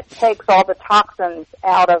that takes all the toxins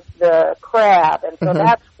out of the crab, and so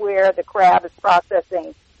that's where the crab is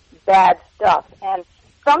processing bad stuff. And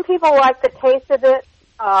some people like the taste of it.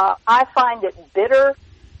 I find it bitter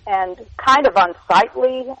and kind of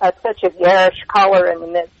unsightly. Such a garish color in the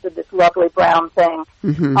midst of this lovely brown thing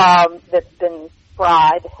that's been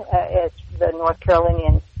fried, as the North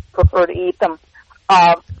Carolinians prefer to eat them.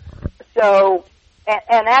 And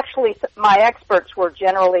actually, my experts were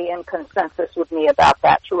generally in consensus with me about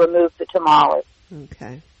that, to remove the tamale.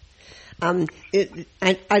 Okay.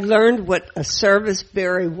 I learned what a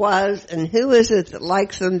serviceberry was, and who is it that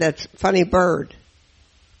likes them that's funny bird?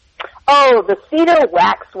 Oh, the cedar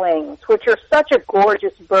waxwings, which are such a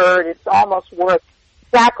gorgeous bird, it's almost worth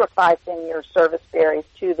sacrificing your serviceberries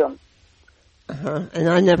to them. And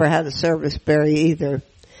I never had a serviceberry either.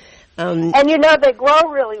 And they grow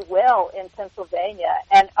really well in Pennsylvania,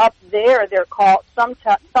 and up there they're called, some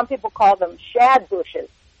people call them shad bushes,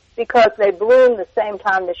 because they bloom the same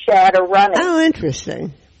time the shad are running. Oh,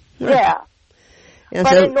 interesting. Yeah.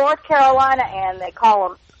 But in North Carolina, Ann, they call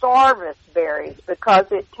them sarvice berries, because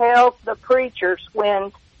it tells the preachers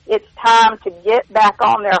when it's time to get back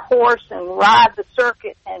on their horse and ride the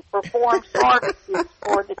circuit and perform services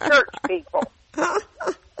for the church people.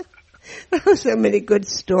 So many good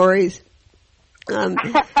stories. Of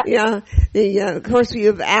course, you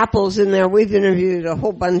have apples in there. We've interviewed a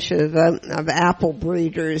whole bunch of apple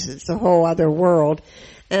breeders. It's a whole other world.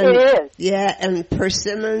 And, it is. Yeah, and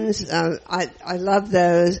persimmons. I love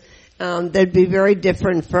those. They'd be very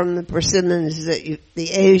different from the persimmons the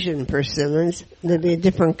Asian persimmons. They'd be a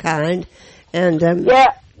different kind. And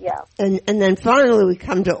yeah. And then finally we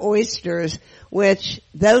come to oysters, which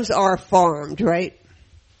those are farmed, right?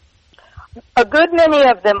 A good many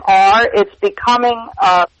of them are. It's becoming,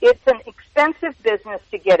 it's an expensive business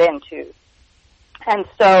to get into. And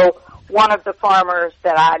so one of the farmers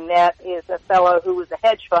that I met is a fellow who was a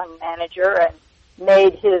hedge fund manager and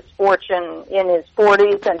made his fortune in his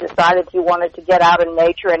 40s and decided he wanted to get out in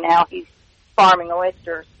nature, and now he's farming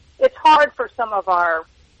oysters. It's hard for some of our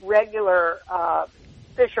regular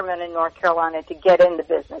fishermen in North Carolina to get in the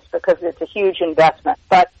business because it's a huge investment.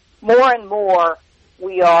 But more and more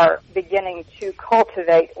we are beginning to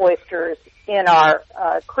cultivate oysters in our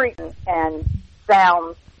creeks and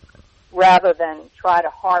sounds rather than try to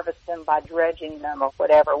harvest them by dredging them or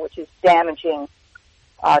whatever, which is damaging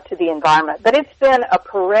to the environment. But it's been a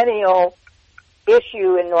perennial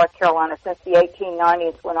issue in North Carolina since the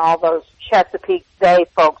 1890s when all those Chesapeake Bay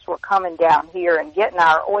folks were coming down here and getting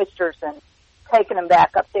our oysters and taking them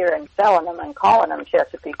back up there and selling them and calling them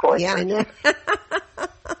Chesapeake oysters. Yeah, I know.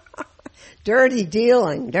 Dirty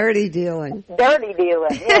dealing,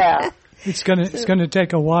 yeah. It's gonna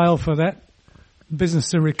take a while for that business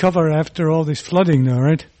to recover after all this flooding though,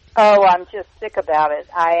 right? Oh, I'm just sick about it.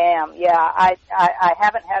 I am. Yeah, I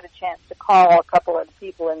haven't had a chance to call a couple of the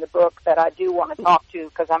people in the book that I do want to talk to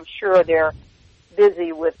because I'm sure they're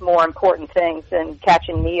busy with more important things than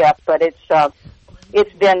catching me up, but it's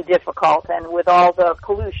been difficult, and with all the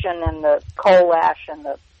pollution and the coal ash and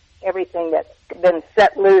the everything that's been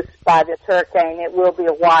set loose by this hurricane, it will be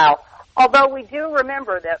a while. Although we do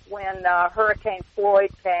remember that when Hurricane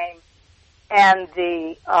Floyd came and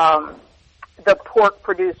the pork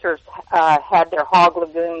producers had their hog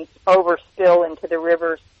lagoons overspill into the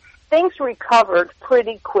rivers, things recovered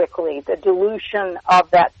pretty quickly. The dilution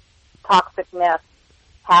of that toxic mess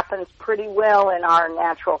happens pretty well in our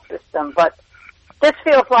natural system, but this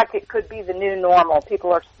feels like it could be the new normal.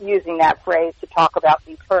 People are using that phrase to talk about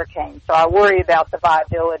these hurricanes. So I worry about the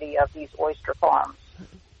viability of these oyster farms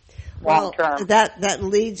long term. That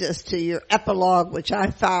leads us to your epilogue, which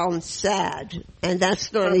I found sad. And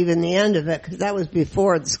that's not even the end of it, because that was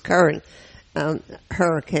before this current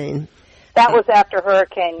hurricane. That was after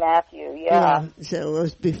Hurricane Matthew, yeah. So it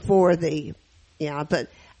was before but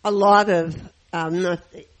a lot of, a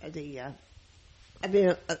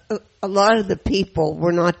lot of the people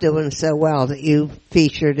were not doing so well that you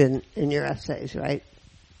featured in your essays, right?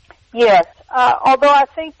 Yes, although I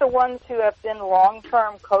think the ones who have been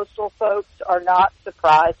long-term coastal folks are not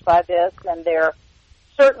surprised by this, and they're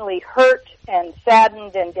certainly hurt and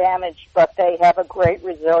saddened and damaged, but they have a great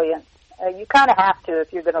resilience. You kind of have to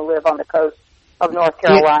if you're going to live on the coast of North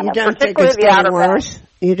Carolina. You don't think it's getting worse?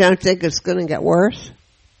 You don't think it's going to get worse?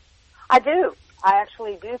 I do. I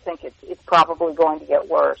actually do think it's probably going to get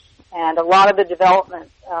worse. And a lot of the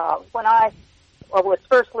development, when I was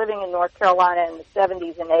first living in North Carolina in the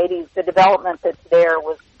 70s and 80s, the development that's there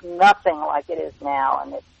was nothing like it is now,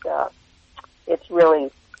 and it's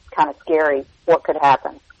really kind of scary what could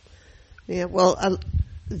happen. Yeah, well,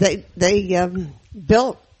 they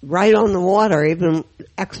built right on the water, even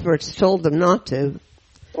experts told them not to.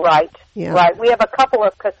 Right, yeah. Right. We have a couple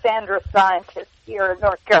of Cassandra scientists here in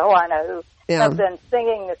North Carolina who have been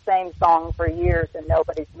singing the same song for years, and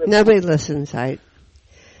nobody's listening. Nobody listens, right?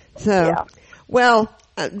 So,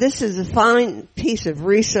 this is a fine piece of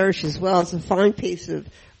research as well as a fine piece of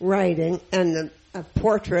writing, and a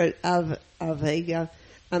portrait of a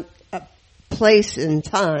place in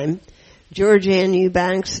time. Georgianne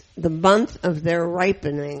Eubanks, The Month of Their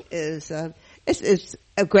Ripening, is it's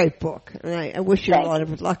a great book, and I wish you a lot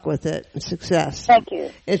of luck with it and success. Thank you.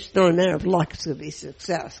 It's not a matter of luck; it's going to be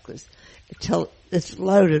success because it's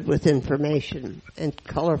loaded with information and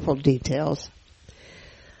colorful details.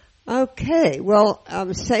 Okay, well,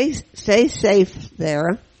 stay safe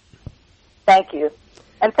there. Thank you,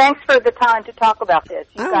 and thanks for the time to talk about this.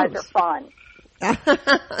 You guys are fun.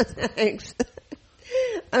 Thanks.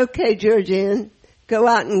 Okay, Georgianne, go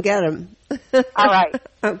out and get them. All right.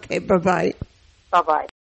 Okay, bye-bye. Bye-bye.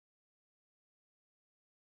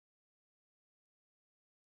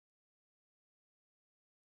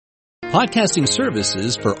 Podcasting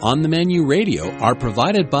services for On the Menu Radio are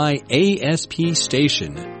provided by ASP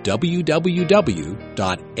Station,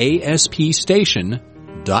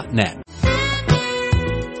 www.aspstation.net.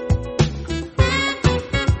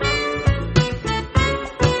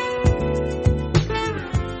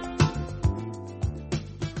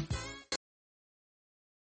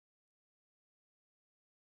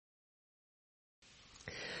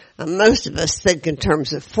 Most of us think in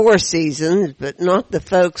terms of 4 seasons, but not the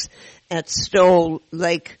folks at Stoll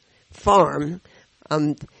Lake Farm.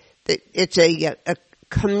 It's a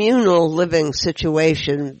communal living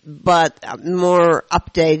situation, but more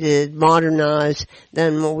updated, modernized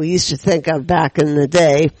than what we used to think of back in the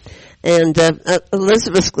day. And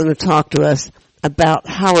Elizabeth's going to talk to us about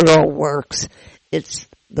how it all works.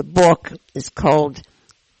 The book is called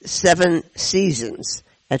 7 Seasons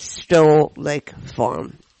at Stoll Lake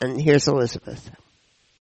Farm. And here's Elizabeth.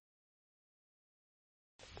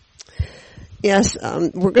 Yes,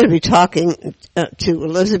 we're going to be talking to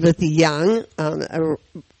Elizabeth Young, a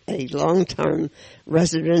long-term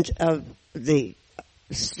resident of the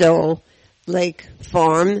Stoll Lake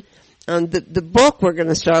Farm. The book we're going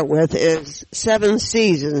to start with is 7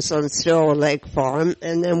 Seasons on Stoll Lake Farm,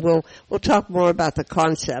 and then we'll talk more about the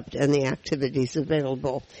concept and the activities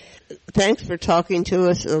available. Thanks for talking to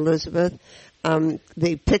us, Elizabeth.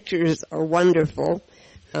 The pictures are wonderful.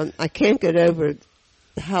 I can't get over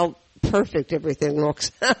how perfect everything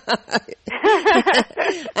looks. I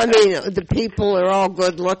mean, the people are all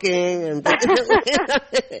good looking, and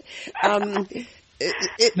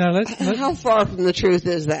now how far from the truth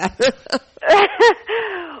is that?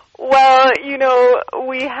 Well, you know,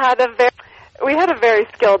 we had a very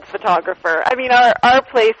skilled photographer. I mean, our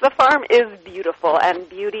place, the farm, is beautiful, and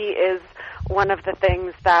beauty is one of the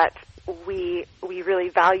things that we really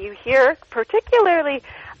value here, particularly.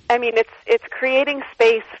 I mean, it's creating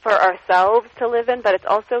space for ourselves to live in, but it's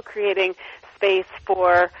also creating space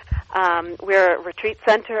for, we're a retreat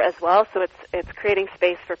center as well, so it's creating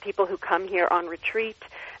space for people who come here on retreat,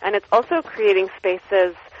 and it's also creating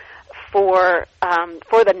spaces for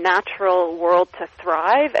the natural world to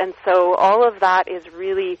thrive, and so all of that is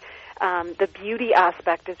really, the beauty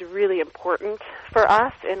aspect is really important for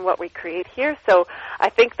us in what we create here. So I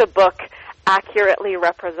think the book accurately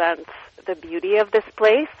represents the beauty of this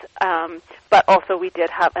place, but also we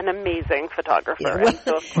did have an amazing photographer. Yeah, well, and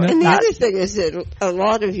so of course and the other thing is that a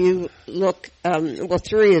lot of you look,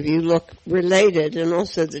 3 of you look related, and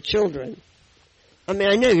also the children. I mean,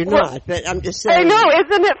 I know you're not, but I'm just saying. I know,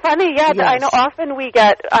 isn't it funny? Yeah, yes. I know. Often we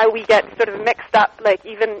get sort of mixed up. Like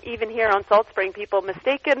even here on Salt Spring, people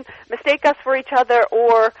mistake us for each other,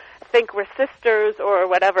 or think we're sisters or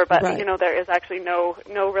whatever. But right. you know, there is actually no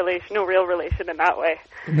relation, no real relation in that way.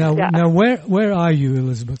 Now, where are you,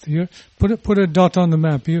 Elizabeth? You put a dot on the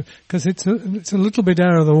map, because it's a little bit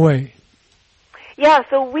out of the way. Yeah,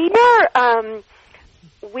 so we are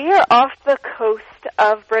off the coast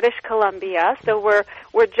of British Columbia, so we're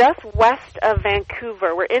just west of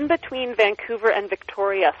Vancouver. We're in between Vancouver and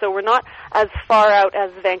Victoria, so we're not as far out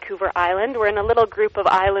as Vancouver Island. We're in a little group of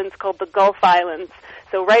islands called the Gulf Islands,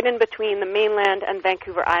 so right in between the mainland and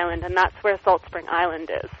Vancouver Island, and that's where Salt Spring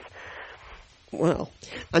Island is. Well,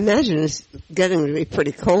 I imagine it's getting to be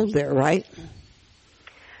pretty cold there, right?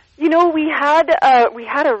 You know, we had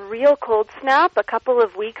a real cold snap a couple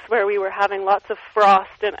of weeks where we were having lots of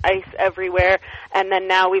frost and ice everywhere, and then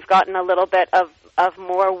now we've gotten a little bit of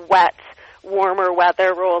more wet, warmer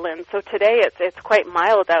weather roll in. So today it's quite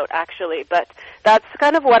mild out actually, but that's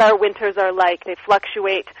kind of what our winters are like. They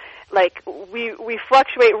fluctuate, like we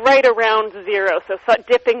fluctuate right around zero, so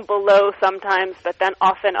dipping below sometimes, but then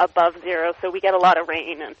often above zero. So we get a lot of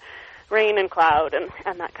rain and cloud and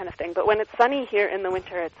that kind of thing. But when it's sunny here in the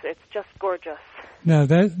winter, it's just gorgeous. Now,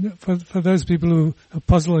 for those people who are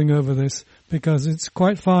puzzling over this, because it's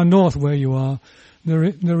quite far north where you are,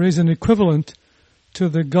 there is an equivalent to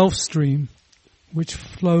the Gulf Stream, which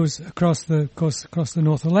flows across the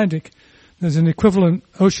North Atlantic. There's an equivalent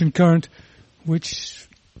ocean current which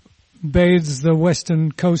bathes the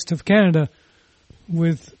western coast of Canada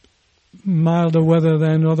with milder weather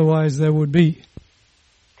than otherwise there would be.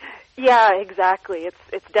 Yeah, exactly.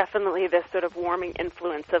 It's definitely this sort of warming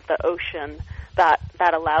influence of the ocean that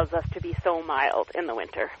allows us to be so mild in the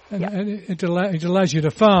winter. And it allows you to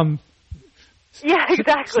farm. Yeah,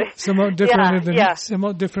 exactly. Somewhat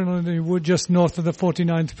differently than you would just north of the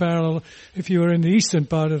 49th parallel if you were in the eastern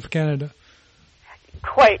part of Canada.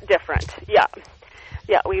 Quite different, yeah.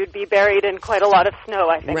 Yeah, we would be buried in quite a lot of snow,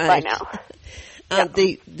 I think, right. by now.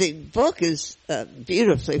 The book is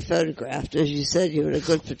beautifully photographed. As you said, you're a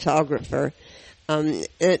good photographer.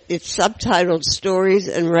 It's subtitled Stories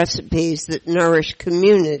and Recipes That Nourish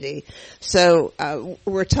Community. So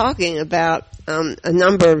we're talking about a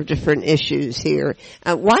number of different issues here.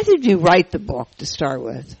 Why did you write the book to start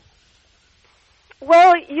with?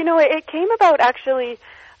 Well, you know, it came about actually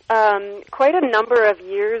quite a number of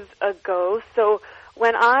years ago. So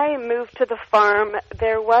when I moved to the farm,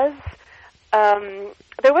 there was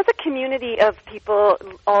a community of people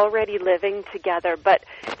already living together, but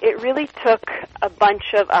it really took a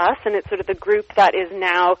bunch of us, and it's sort of the group that is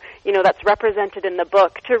now, you know, that's represented in the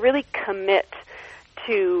book, to really commit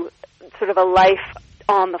to sort of a life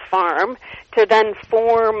on the farm, to then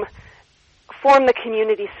form the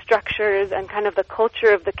community structures and kind of the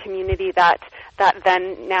culture of the community that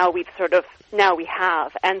then now we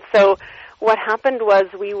have. And so what happened was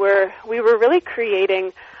we were really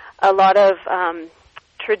creating a lot of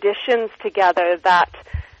traditions together that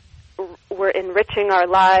were enriching our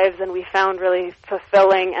lives, and we found really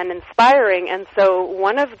fulfilling and inspiring. And so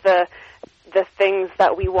one of the things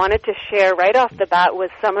that we wanted to share right off the bat was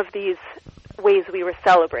some of these ways we were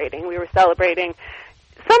celebrating. We were celebrating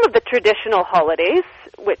some of the traditional holidays,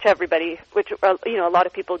 which a lot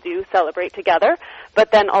of people do celebrate together,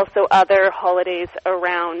 but then also other holidays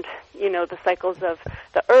around, the cycles of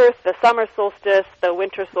the earth, the summer solstice, the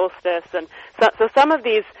winter solstice, and so some of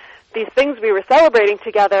these things we were celebrating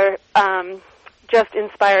together just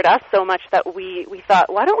inspired us so much that we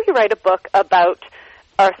thought, why don't we write a book about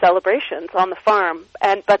our celebrations on the farm?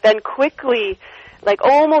 But then quickly, like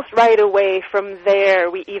almost right away from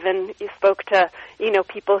there, we even spoke to,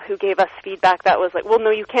 people who gave us feedback that was like, well,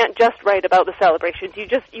 no, you can't just write about the celebrations.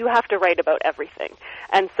 You have to write about everything.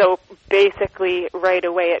 And so basically right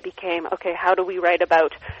away it became, okay, how do we write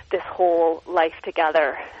about this whole life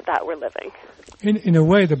together that we're living? In a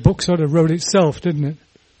way, the book sort of wrote itself, didn't it?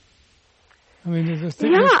 I mean, it was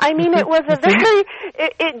a very,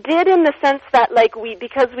 it did in the sense that, like,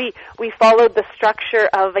 because we followed the structure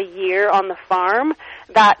of a year on the farm,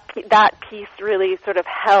 that piece really sort of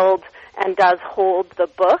held and does hold the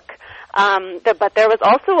book. But there was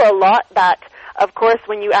also a lot that, of course,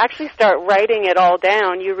 when you actually start writing it all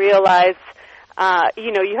down, you realize,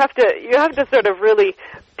 you have to sort of really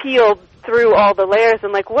peel through all the layers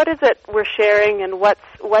and, like, what is it we're sharing and what's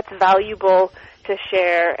valuable to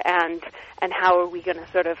share, and how are we going to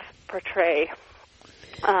sort of portray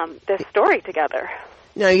this story together?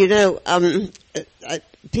 Now,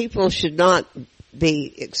 people should not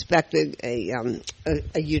be expecting a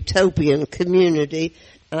utopian community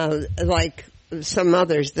like some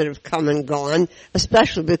others that have come and gone,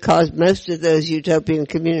 especially because most of those utopian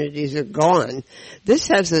communities are gone. This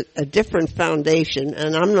has a different foundation,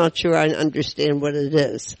 and I'm not sure I understand what it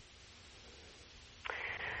is.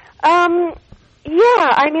 Yeah,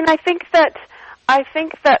 I mean, I think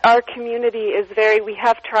that our community is we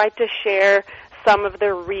have tried to share some of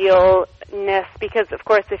the realness, because of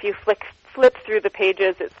course if you flip through the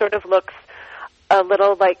pages, it sort of looks a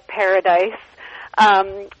little like paradise.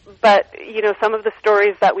 But, some of the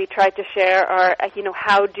stories that we tried to share are,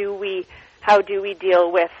 how do we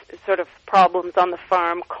deal with sort of problems on the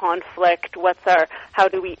farm, conflict, how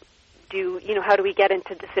do we get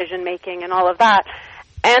into decision making and all of that.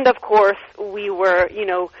 And of course, we wanted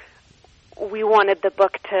the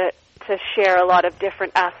book to share a lot of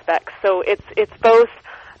different aspects. So it's both,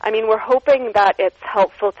 we're hoping that it's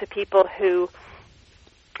helpful to people who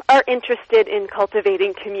are interested in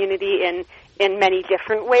cultivating community in many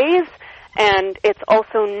different ways, and it's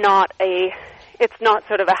also not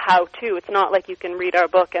sort of a how-to. It's not like you can read our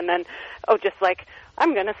book and then, just like,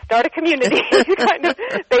 I'm going to start a community kind of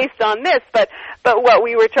based on this. But what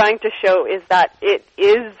we were trying to show is that it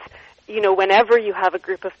is, whenever you have a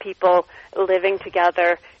group of people living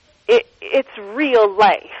together, it's real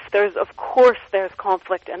life. There's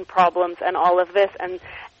conflict and problems and all of this, and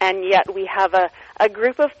yet we have a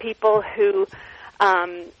group of people who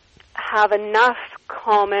have enough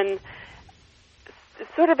common,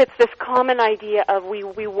 it's this common idea of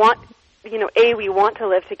we want, A, we want to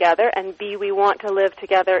live together, and B, we want to live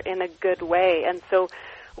together in a good way. And so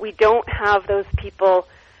we don't have those people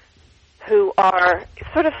who are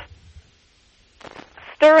sort of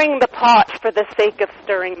stirring the pot for the sake of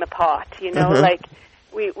stirring the pot, like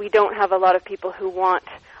we don't have a lot of people who want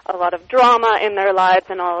a lot of drama in their lives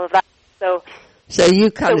and all of that. So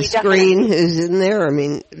you kind of screen who's in there. I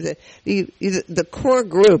mean, the core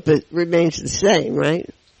group remains the same, right?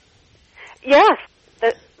 Yes,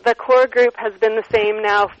 the core group has been the same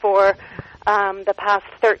now for the past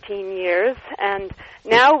 13 years, and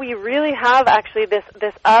now we really have actually this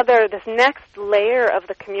next layer of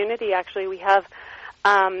the community. Actually, we have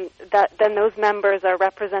then those members are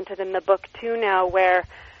represented in the book too now, where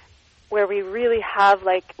we really have,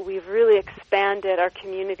 we've really expanded our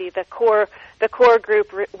community. The core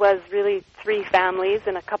group was really 3 families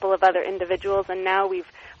and a couple of other individuals, and now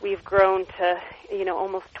we've grown to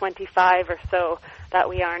almost 25 or so that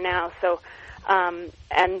we are now. So and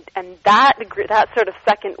that sort of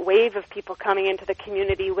second wave of people coming into the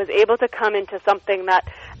community was able to come into something that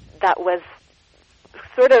was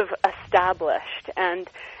sort of established, and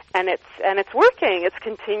it's working. It's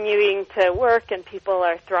continuing to work, and people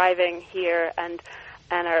are thriving here and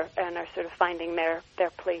are sort of finding their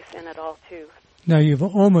place in it all too. Now you've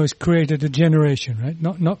almost created a generation, right?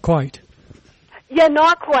 Not quite. Yeah,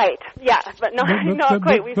 not quite. Yeah, but not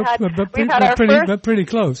quite. We've had our first. But pretty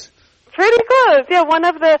close. Pretty close. Yeah, one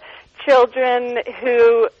of the children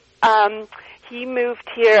who he moved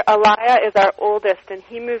here. Alaya is our oldest, and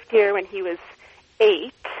he moved here when he was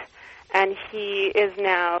 8, and he is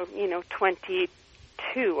now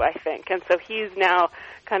 22, I think, and so he's now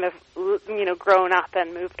kind of grown up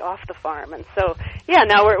and moved off the farm, and so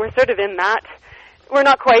now we're sort of in that. We're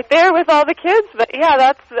not quite there with all the kids, but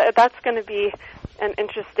that's going to be an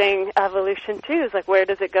interesting evolution too. Is like, where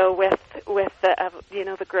does it go with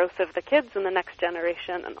the growth of the kids and the next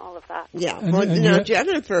generation and all of that? Yeah. And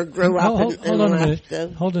Jennifer grew up in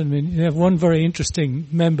Alaska. Hold on a minute. You have one very interesting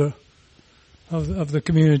member of the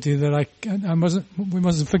community that we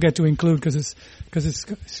mustn't forget to include because it's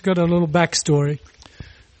got a little backstory.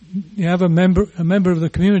 You have a member of the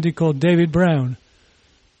community called David Brown.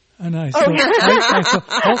 And I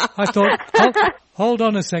thought, hold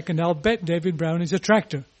on a second, I'll bet David Brown is a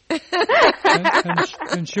tractor.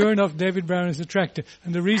 and sure enough, David Brown is a tractor.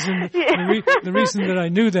 And the reason that I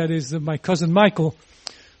knew that is that my cousin Michael,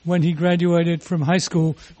 when he graduated from high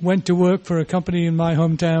school, went to work for a company in my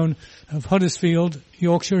hometown of Huddersfield,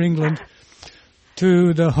 Yorkshire, England,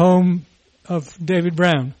 to the home of David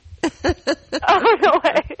Brown. Oh, no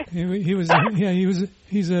way. He was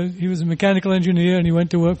a mechanical engineer, and he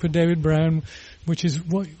went to work for David Brown, which is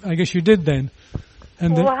what I guess you did then.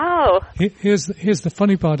 And wow. Here's the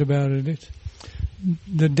funny part about it.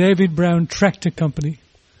 The David Brown Tractor Company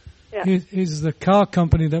is the car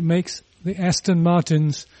company that makes the Aston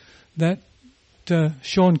Martins that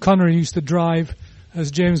Sean Connery used to drive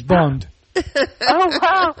as James Bond. Oh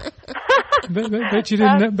wow! Bet you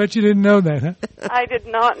didn't know that, huh? I did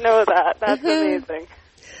not know that. That's amazing.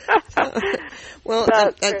 Well,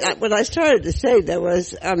 what I started to say there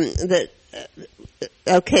was that.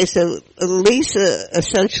 Okay, so Lisa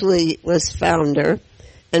essentially was founder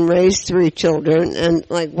and raised 3 children, and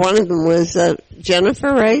like one of them was Jennifer,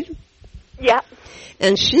 right? Yeah.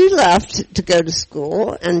 And she left to go to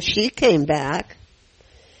school, and she came back,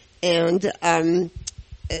 and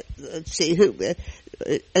let's see who.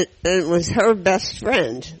 It was her best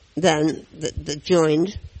friend then that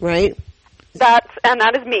joined, right? That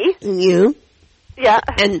is me. And you. Yeah.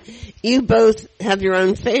 And you both have your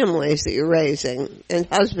own families that you're raising, and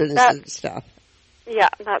husbands and stuff. Yeah,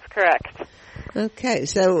 that's correct. Okay,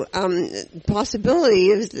 so possibility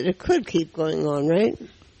is that it could keep going on, right?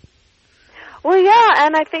 Well, yeah,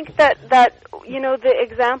 and I think that the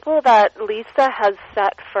example that Lisa has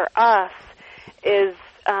set for us is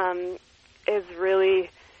really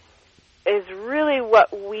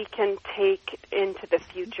what we can take into the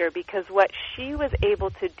future, because what she was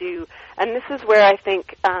able to do, and this is where I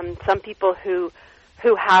think some people who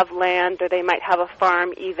have land, or they might have a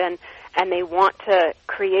farm even, and they want to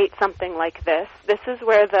create something like this is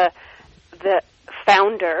where the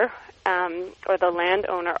founder or the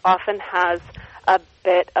landowner often has a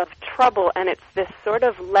bit of trouble, and it's this sort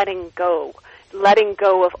of letting go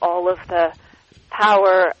of all of the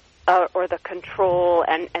power or the control,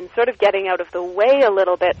 and sort of getting out of the way a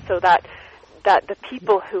little bit, so that the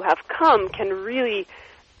people who have come can really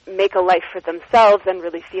make a life for themselves and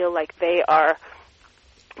really feel like they're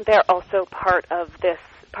also part of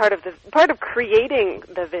creating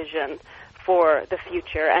the vision for the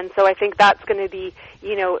future. And so I think that's going to be,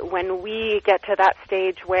 when we get to that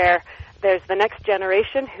stage where there's the next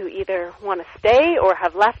generation who either want to stay or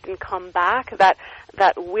have left and come back, that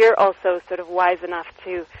we're also sort of wise enough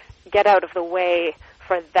to get out of the way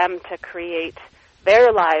for them to create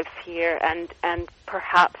their lives here and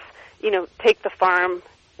perhaps, take the farm,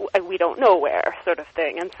 we don't know where, sort of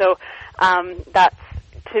thing. And so that,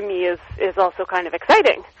 to me, is also kind of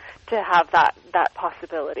exciting to have that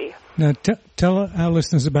possibility. Now, tell our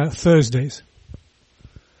listeners about Thursdays.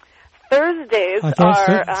 Thursdays I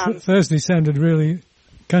thought Thursday sounded really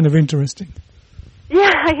kind of interesting.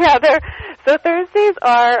 Yeah. So Thursdays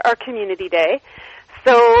are our community day.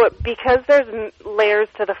 So because there's layers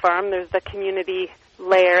to the farm, there's the community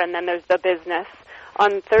layer and then there's the business.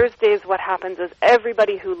 On Thursdays, what happens is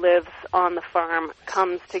everybody who lives on the farm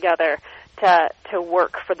comes together to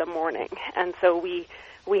work for the morning. And so we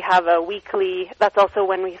have a weekly, that's also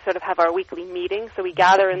when we sort of have our weekly meeting. So we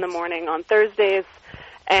gather in the morning on Thursdays,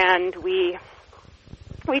 and we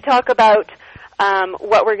talk about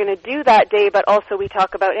what we're going to do that day, but also we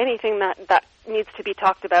talk about anything that needs to be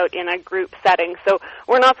talked about in a group setting. So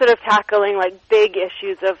we're not sort of tackling like big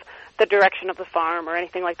issues of the direction of the farm or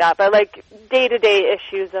anything like that, but like day-to-day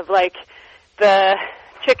issues of like the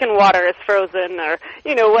chicken water is frozen or,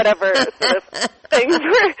 whatever sort of things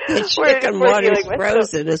we're chicken water is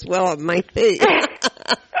frozen as well, it might be.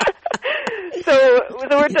 So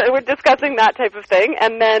we're discussing that type of thing,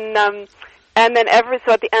 and then And then at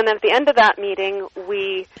the end of that meeting,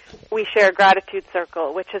 we share a gratitude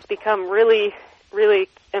circle, which has become really, really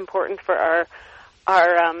important for our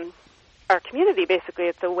community. Basically,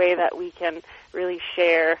 it's a way that we can really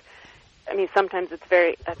share. I mean, sometimes it's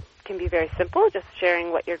can be very simple, just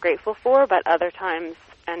sharing what you're grateful for, but other times,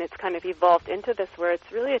 and it's kind of evolved into this, where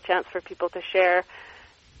it's really a chance for people to share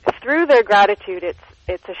through their gratitude.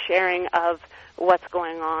 It's a sharing of what's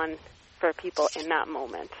going on for people in that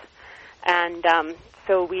moment. And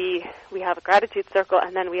so we have a gratitude circle,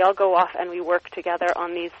 and then we all go off and we work together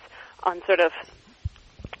on sort of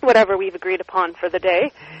whatever we've agreed upon for the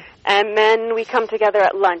day. And then we come together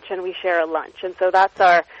at lunch and we share a lunch. And so that's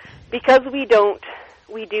because we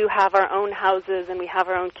do have our own houses and we have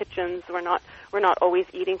our own kitchens. We're not always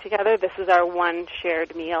eating together. This is our one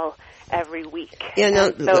shared meal every week.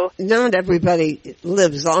 Yeah, not everybody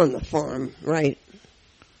lives on the farm, right?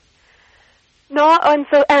 No, and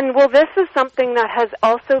this is something that has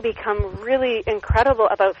also become really incredible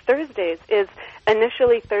about Thursdays. Is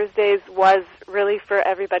initially Thursdays was really for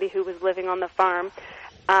everybody who was living on the farm,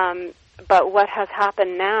 but what has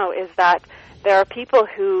happened now is that there are people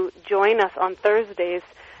who join us on Thursdays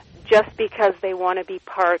just because they want to be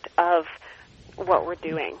part of what we're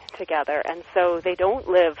doing together, and so they don't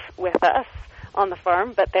live with us on the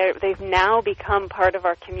farm, but they've now become part of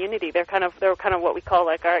our community. They're kind of what we call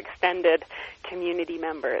like our extended community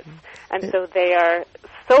members, and so they are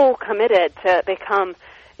so committed to. They come,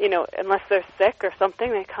 unless they're sick or something,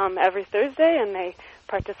 they come every Thursday and they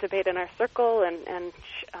participate in our circle and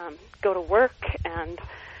go to work and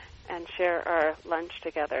share our lunch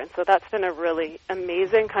together. And so that's been a really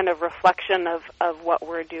amazing kind of reflection of what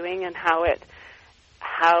we're doing and how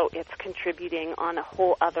it's contributing on a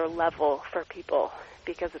whole other level for people,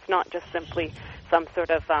 because it's not just simply some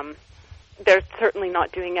sort of they're certainly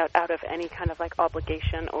not doing it out of any kind of like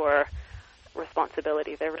obligation or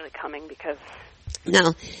responsibility. They're really coming because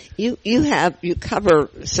now you cover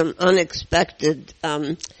some unexpected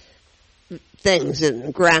things in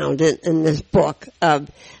the ground in this book.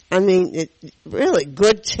 Really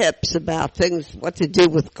good tips about things, what to do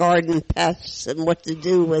with garden pests and what to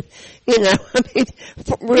do with, really.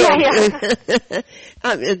 Yeah.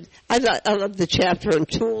 I love the chapter on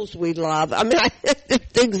tools we love.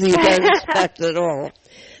 Things you don't expect at all.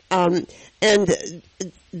 And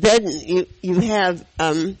then you have,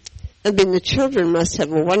 the children must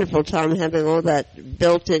have a wonderful time having all that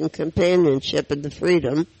built-in companionship and the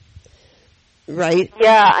freedom. Right.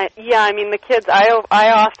 Yeah. The kids. I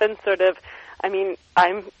often sort of.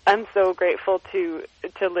 I'm so grateful to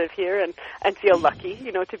live here and feel lucky,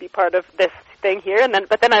 to be part of this thing here.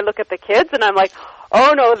 But then I look at the kids and I'm like,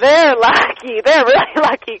 oh no, they're lucky. They're really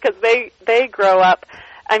lucky because they grow up.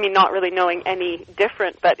 Not really knowing any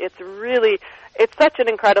different, but it's such an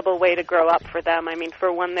incredible way to grow up for them.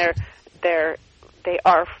 For one, they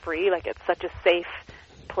are free. Like, it's such a safe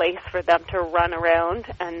place for them to run around,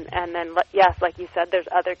 and then yes, like you said, there's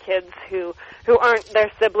other kids who aren't their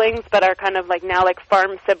siblings but are kind of like now like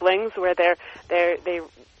farm siblings, where they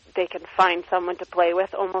can find someone to play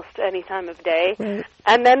with almost any time of day. Right.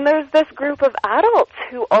 And then there's this group of adults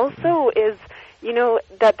who also is,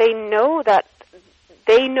 that they know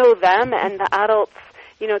them, and the adults,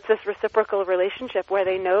 it's this reciprocal relationship where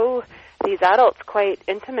they know these adults quite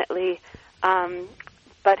intimately,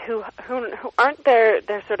 but who aren't their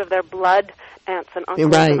sort of their blood aunts and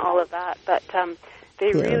uncles and all of that, but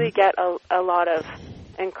they really get a lot of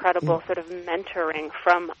incredible sort of mentoring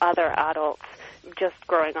from other adults just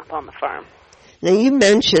growing up on the farm. Now, you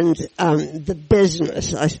mentioned the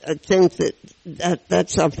business. I think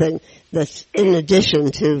that's something that's in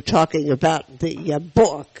addition to talking about the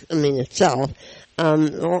book, itself,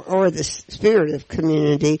 or the spirit of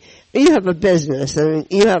community. You have a business.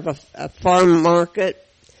 You have a farm market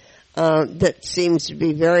that seems to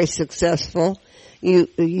be very successful.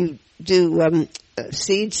 You do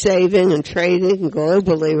seed saving and trading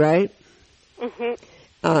globally, right? Mm-hmm.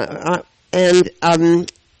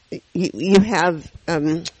 You have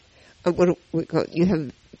what do we call it? You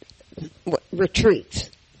have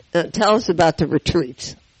retreats. Tell us about the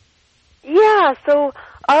retreats. Yeah, so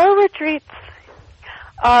our retreats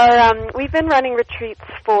are, we've been running retreats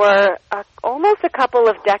for almost a couple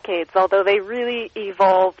of decades, although they really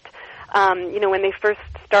evolved. When they first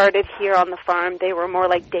started here on the farm, they were more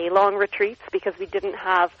like day-long retreats because we didn't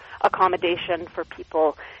have accommodation for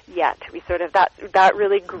people yet. We sort of, that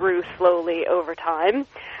really grew slowly over time.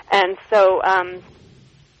 And so,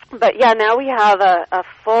 but yeah, now we have a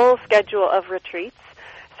full schedule of retreats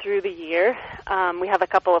through the year. We have a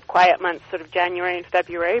couple of quiet months, sort of January and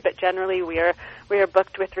February, but generally we are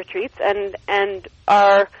booked with retreats, and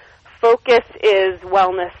our focus is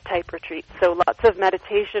wellness type retreats. So lots of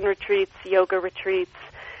meditation retreats, yoga retreats.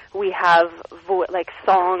 We have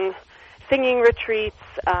singing retreats,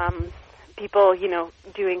 people,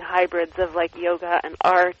 doing hybrids of like yoga and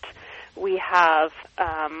art. We have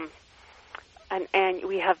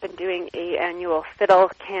we have been doing an annual fiddle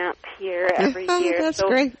camp here every year. That's so,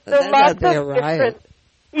 great. So lots of different.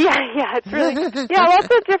 Yeah, it's really lots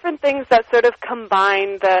of different things that sort of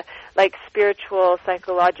combine the like spiritual,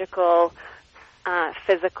 psychological,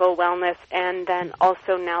 physical wellness, and then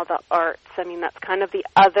also now the arts. I mean, that's kind of the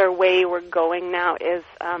other way we're going now is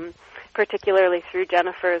particularly through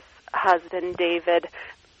Jennifer's husband, David,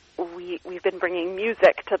 we've been bringing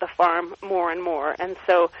music to the farm more and more. And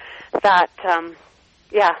so that,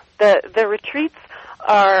 the retreats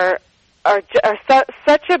are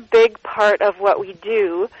such a big part of what we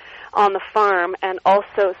do on the farm, and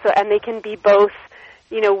also, and they can be both,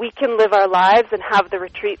 we can live our lives and have the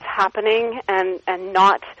retreats happening and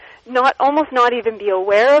not almost not even be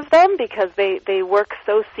aware of them because they work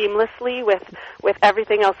so seamlessly with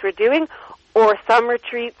everything else we're doing, or some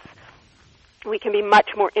retreats we can be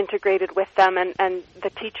much more integrated with them, and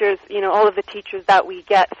the teachers, all of the teachers that we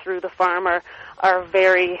get through the farm are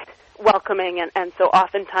very welcoming, and so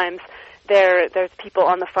oftentimes there's people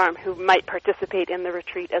on the farm who might participate in the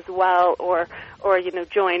retreat as well, or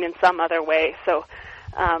join in some other way. So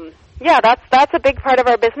that's a big part of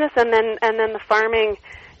our business, and then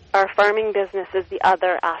our farming business is the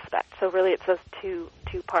other aspect. So really it's those two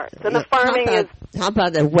parts. And the farming how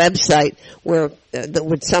about a website where that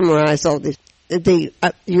would summarize all these,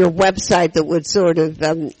 your website that would sort of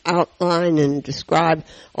outline and describe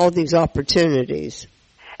all these opportunities?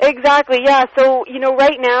 Exactly, yeah. So,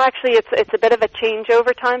 right now actually it's a bit of a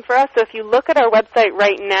changeover time for us. So if you look at our website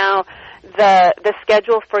right now, the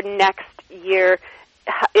schedule for next year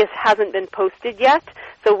hasn't been posted yet.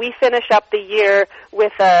 So we finish up the year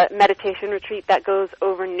with a meditation retreat that goes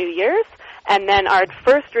over New Year's, and then our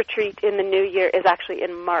first retreat in the new year is actually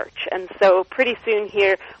in March. And so pretty soon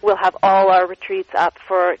here we'll have all our retreats up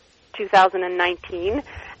for 2019.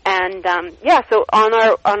 And so on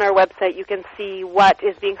our website you can see what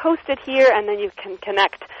is being hosted here, and then you can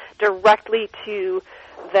connect directly to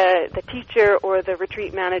the teacher or the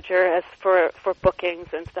retreat manager as for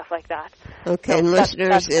bookings and stuff like that. Okay, so and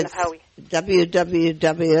listeners, it's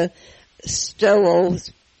www.stowell,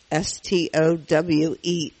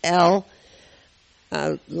 STOWEL,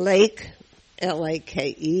 Lake,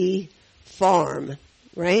 LAKE, farm,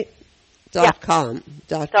 right? .com.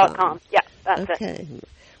 .com. Yeah, that's it. Okay.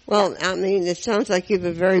 Well, I mean, it sounds like you have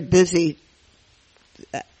a very busy,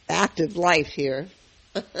 active life here.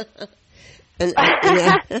 And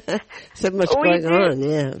so much going on,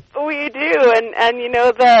 yeah. We do, and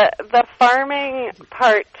the farming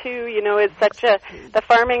part too, is the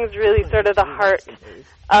farming is really sort of the heart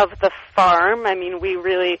of the farm. I mean, we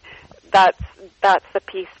really, that's the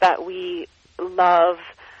piece that we love,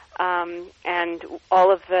 and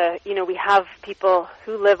all of the, we have people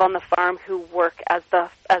who live on the farm who work as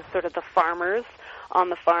sort of the farmers on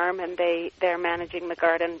the farm, and they're managing the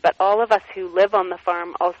garden. But all of us who live on the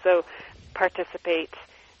farm also participate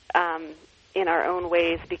in our own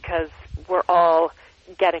ways, because we're all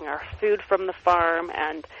getting our food from the farm,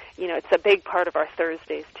 and it's a big part of our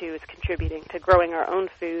Thursdays too, is contributing to growing our own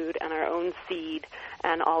food and our own seed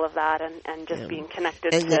and all of that, and just being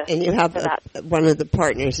connected and you have that. One of the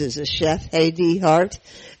partners is a chef, Heidi Hart,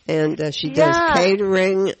 and she does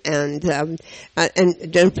catering, and don't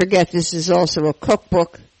forget this is also a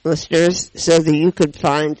cookbook, listeners, so that you could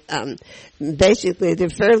find, basically they're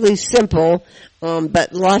fairly simple,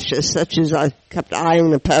 but luscious, such as I kept eyeing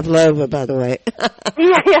the pavlova, by the way.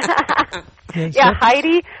 Yeah,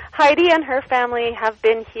 Heidi and her family have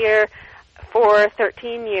been here for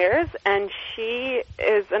 13 years, and she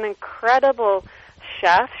is an incredible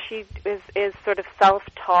chef. She is sort of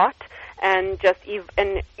self-taught and just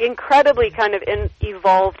incredibly kind of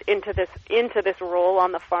evolved into this role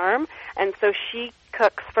on the farm, and so she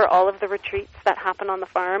cooks for all of the retreats that happen on the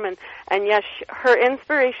farm, and yes, her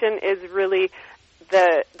inspiration is really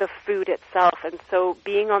the food itself. And so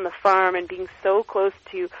being on the farm and being so close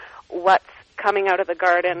to what's coming out of the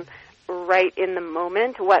garden right in the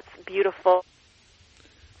moment, what's beautiful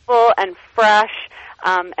and fresh,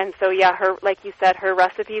 and so her, like you said, her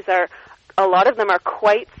recipes are, a lot of them are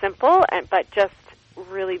quite simple, but just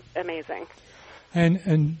really amazing.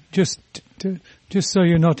 And just so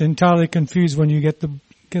you're not entirely confused when you get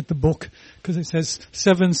the book, because it says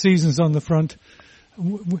 7 seasons on the front.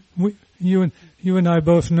 You and I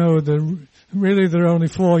both know really there are only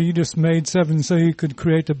 4. You just made 7 so you could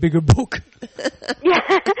create a bigger book.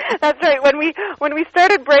 Yeah, that's right. When we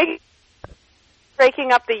started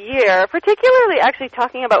breaking up the year, particularly actually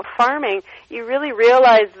talking about farming, you really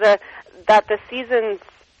realize that the seasons,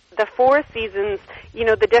 the 4 seasons,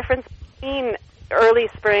 the difference between early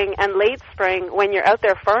spring and late spring when you're out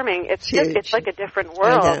there farming, it's like a different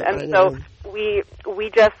world. I know. We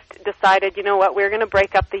just decided, you know what, we're going to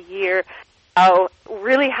break up the year, how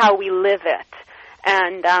we live it.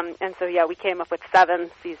 And so we came up with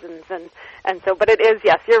 7 seasons, and so, but it is,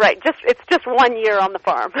 yes, you're right, it's just 1 year on the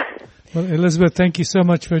farm. Well, Elizabeth, thank you so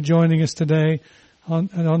much for joining us today on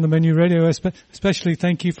the Menu Radio. Especially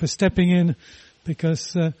thank you for stepping in,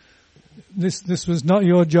 because this was not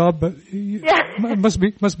your job, but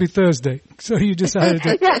it must be Thursday. So you decided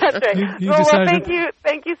to. Yeah, that's right.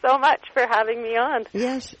 Thank you so much for having me on.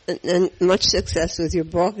 Yes, and much success with your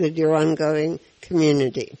book and your ongoing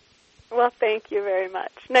community. Well, thank you very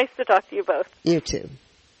much. Nice to talk to you both. You too.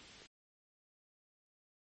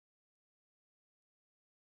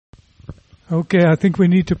 Okay, I think we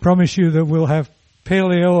need to promise you that we'll have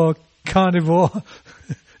paleo or carnivore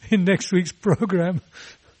in next week's program.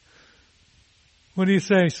 What do you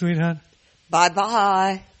say, sweetheart?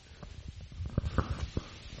 Bye-bye.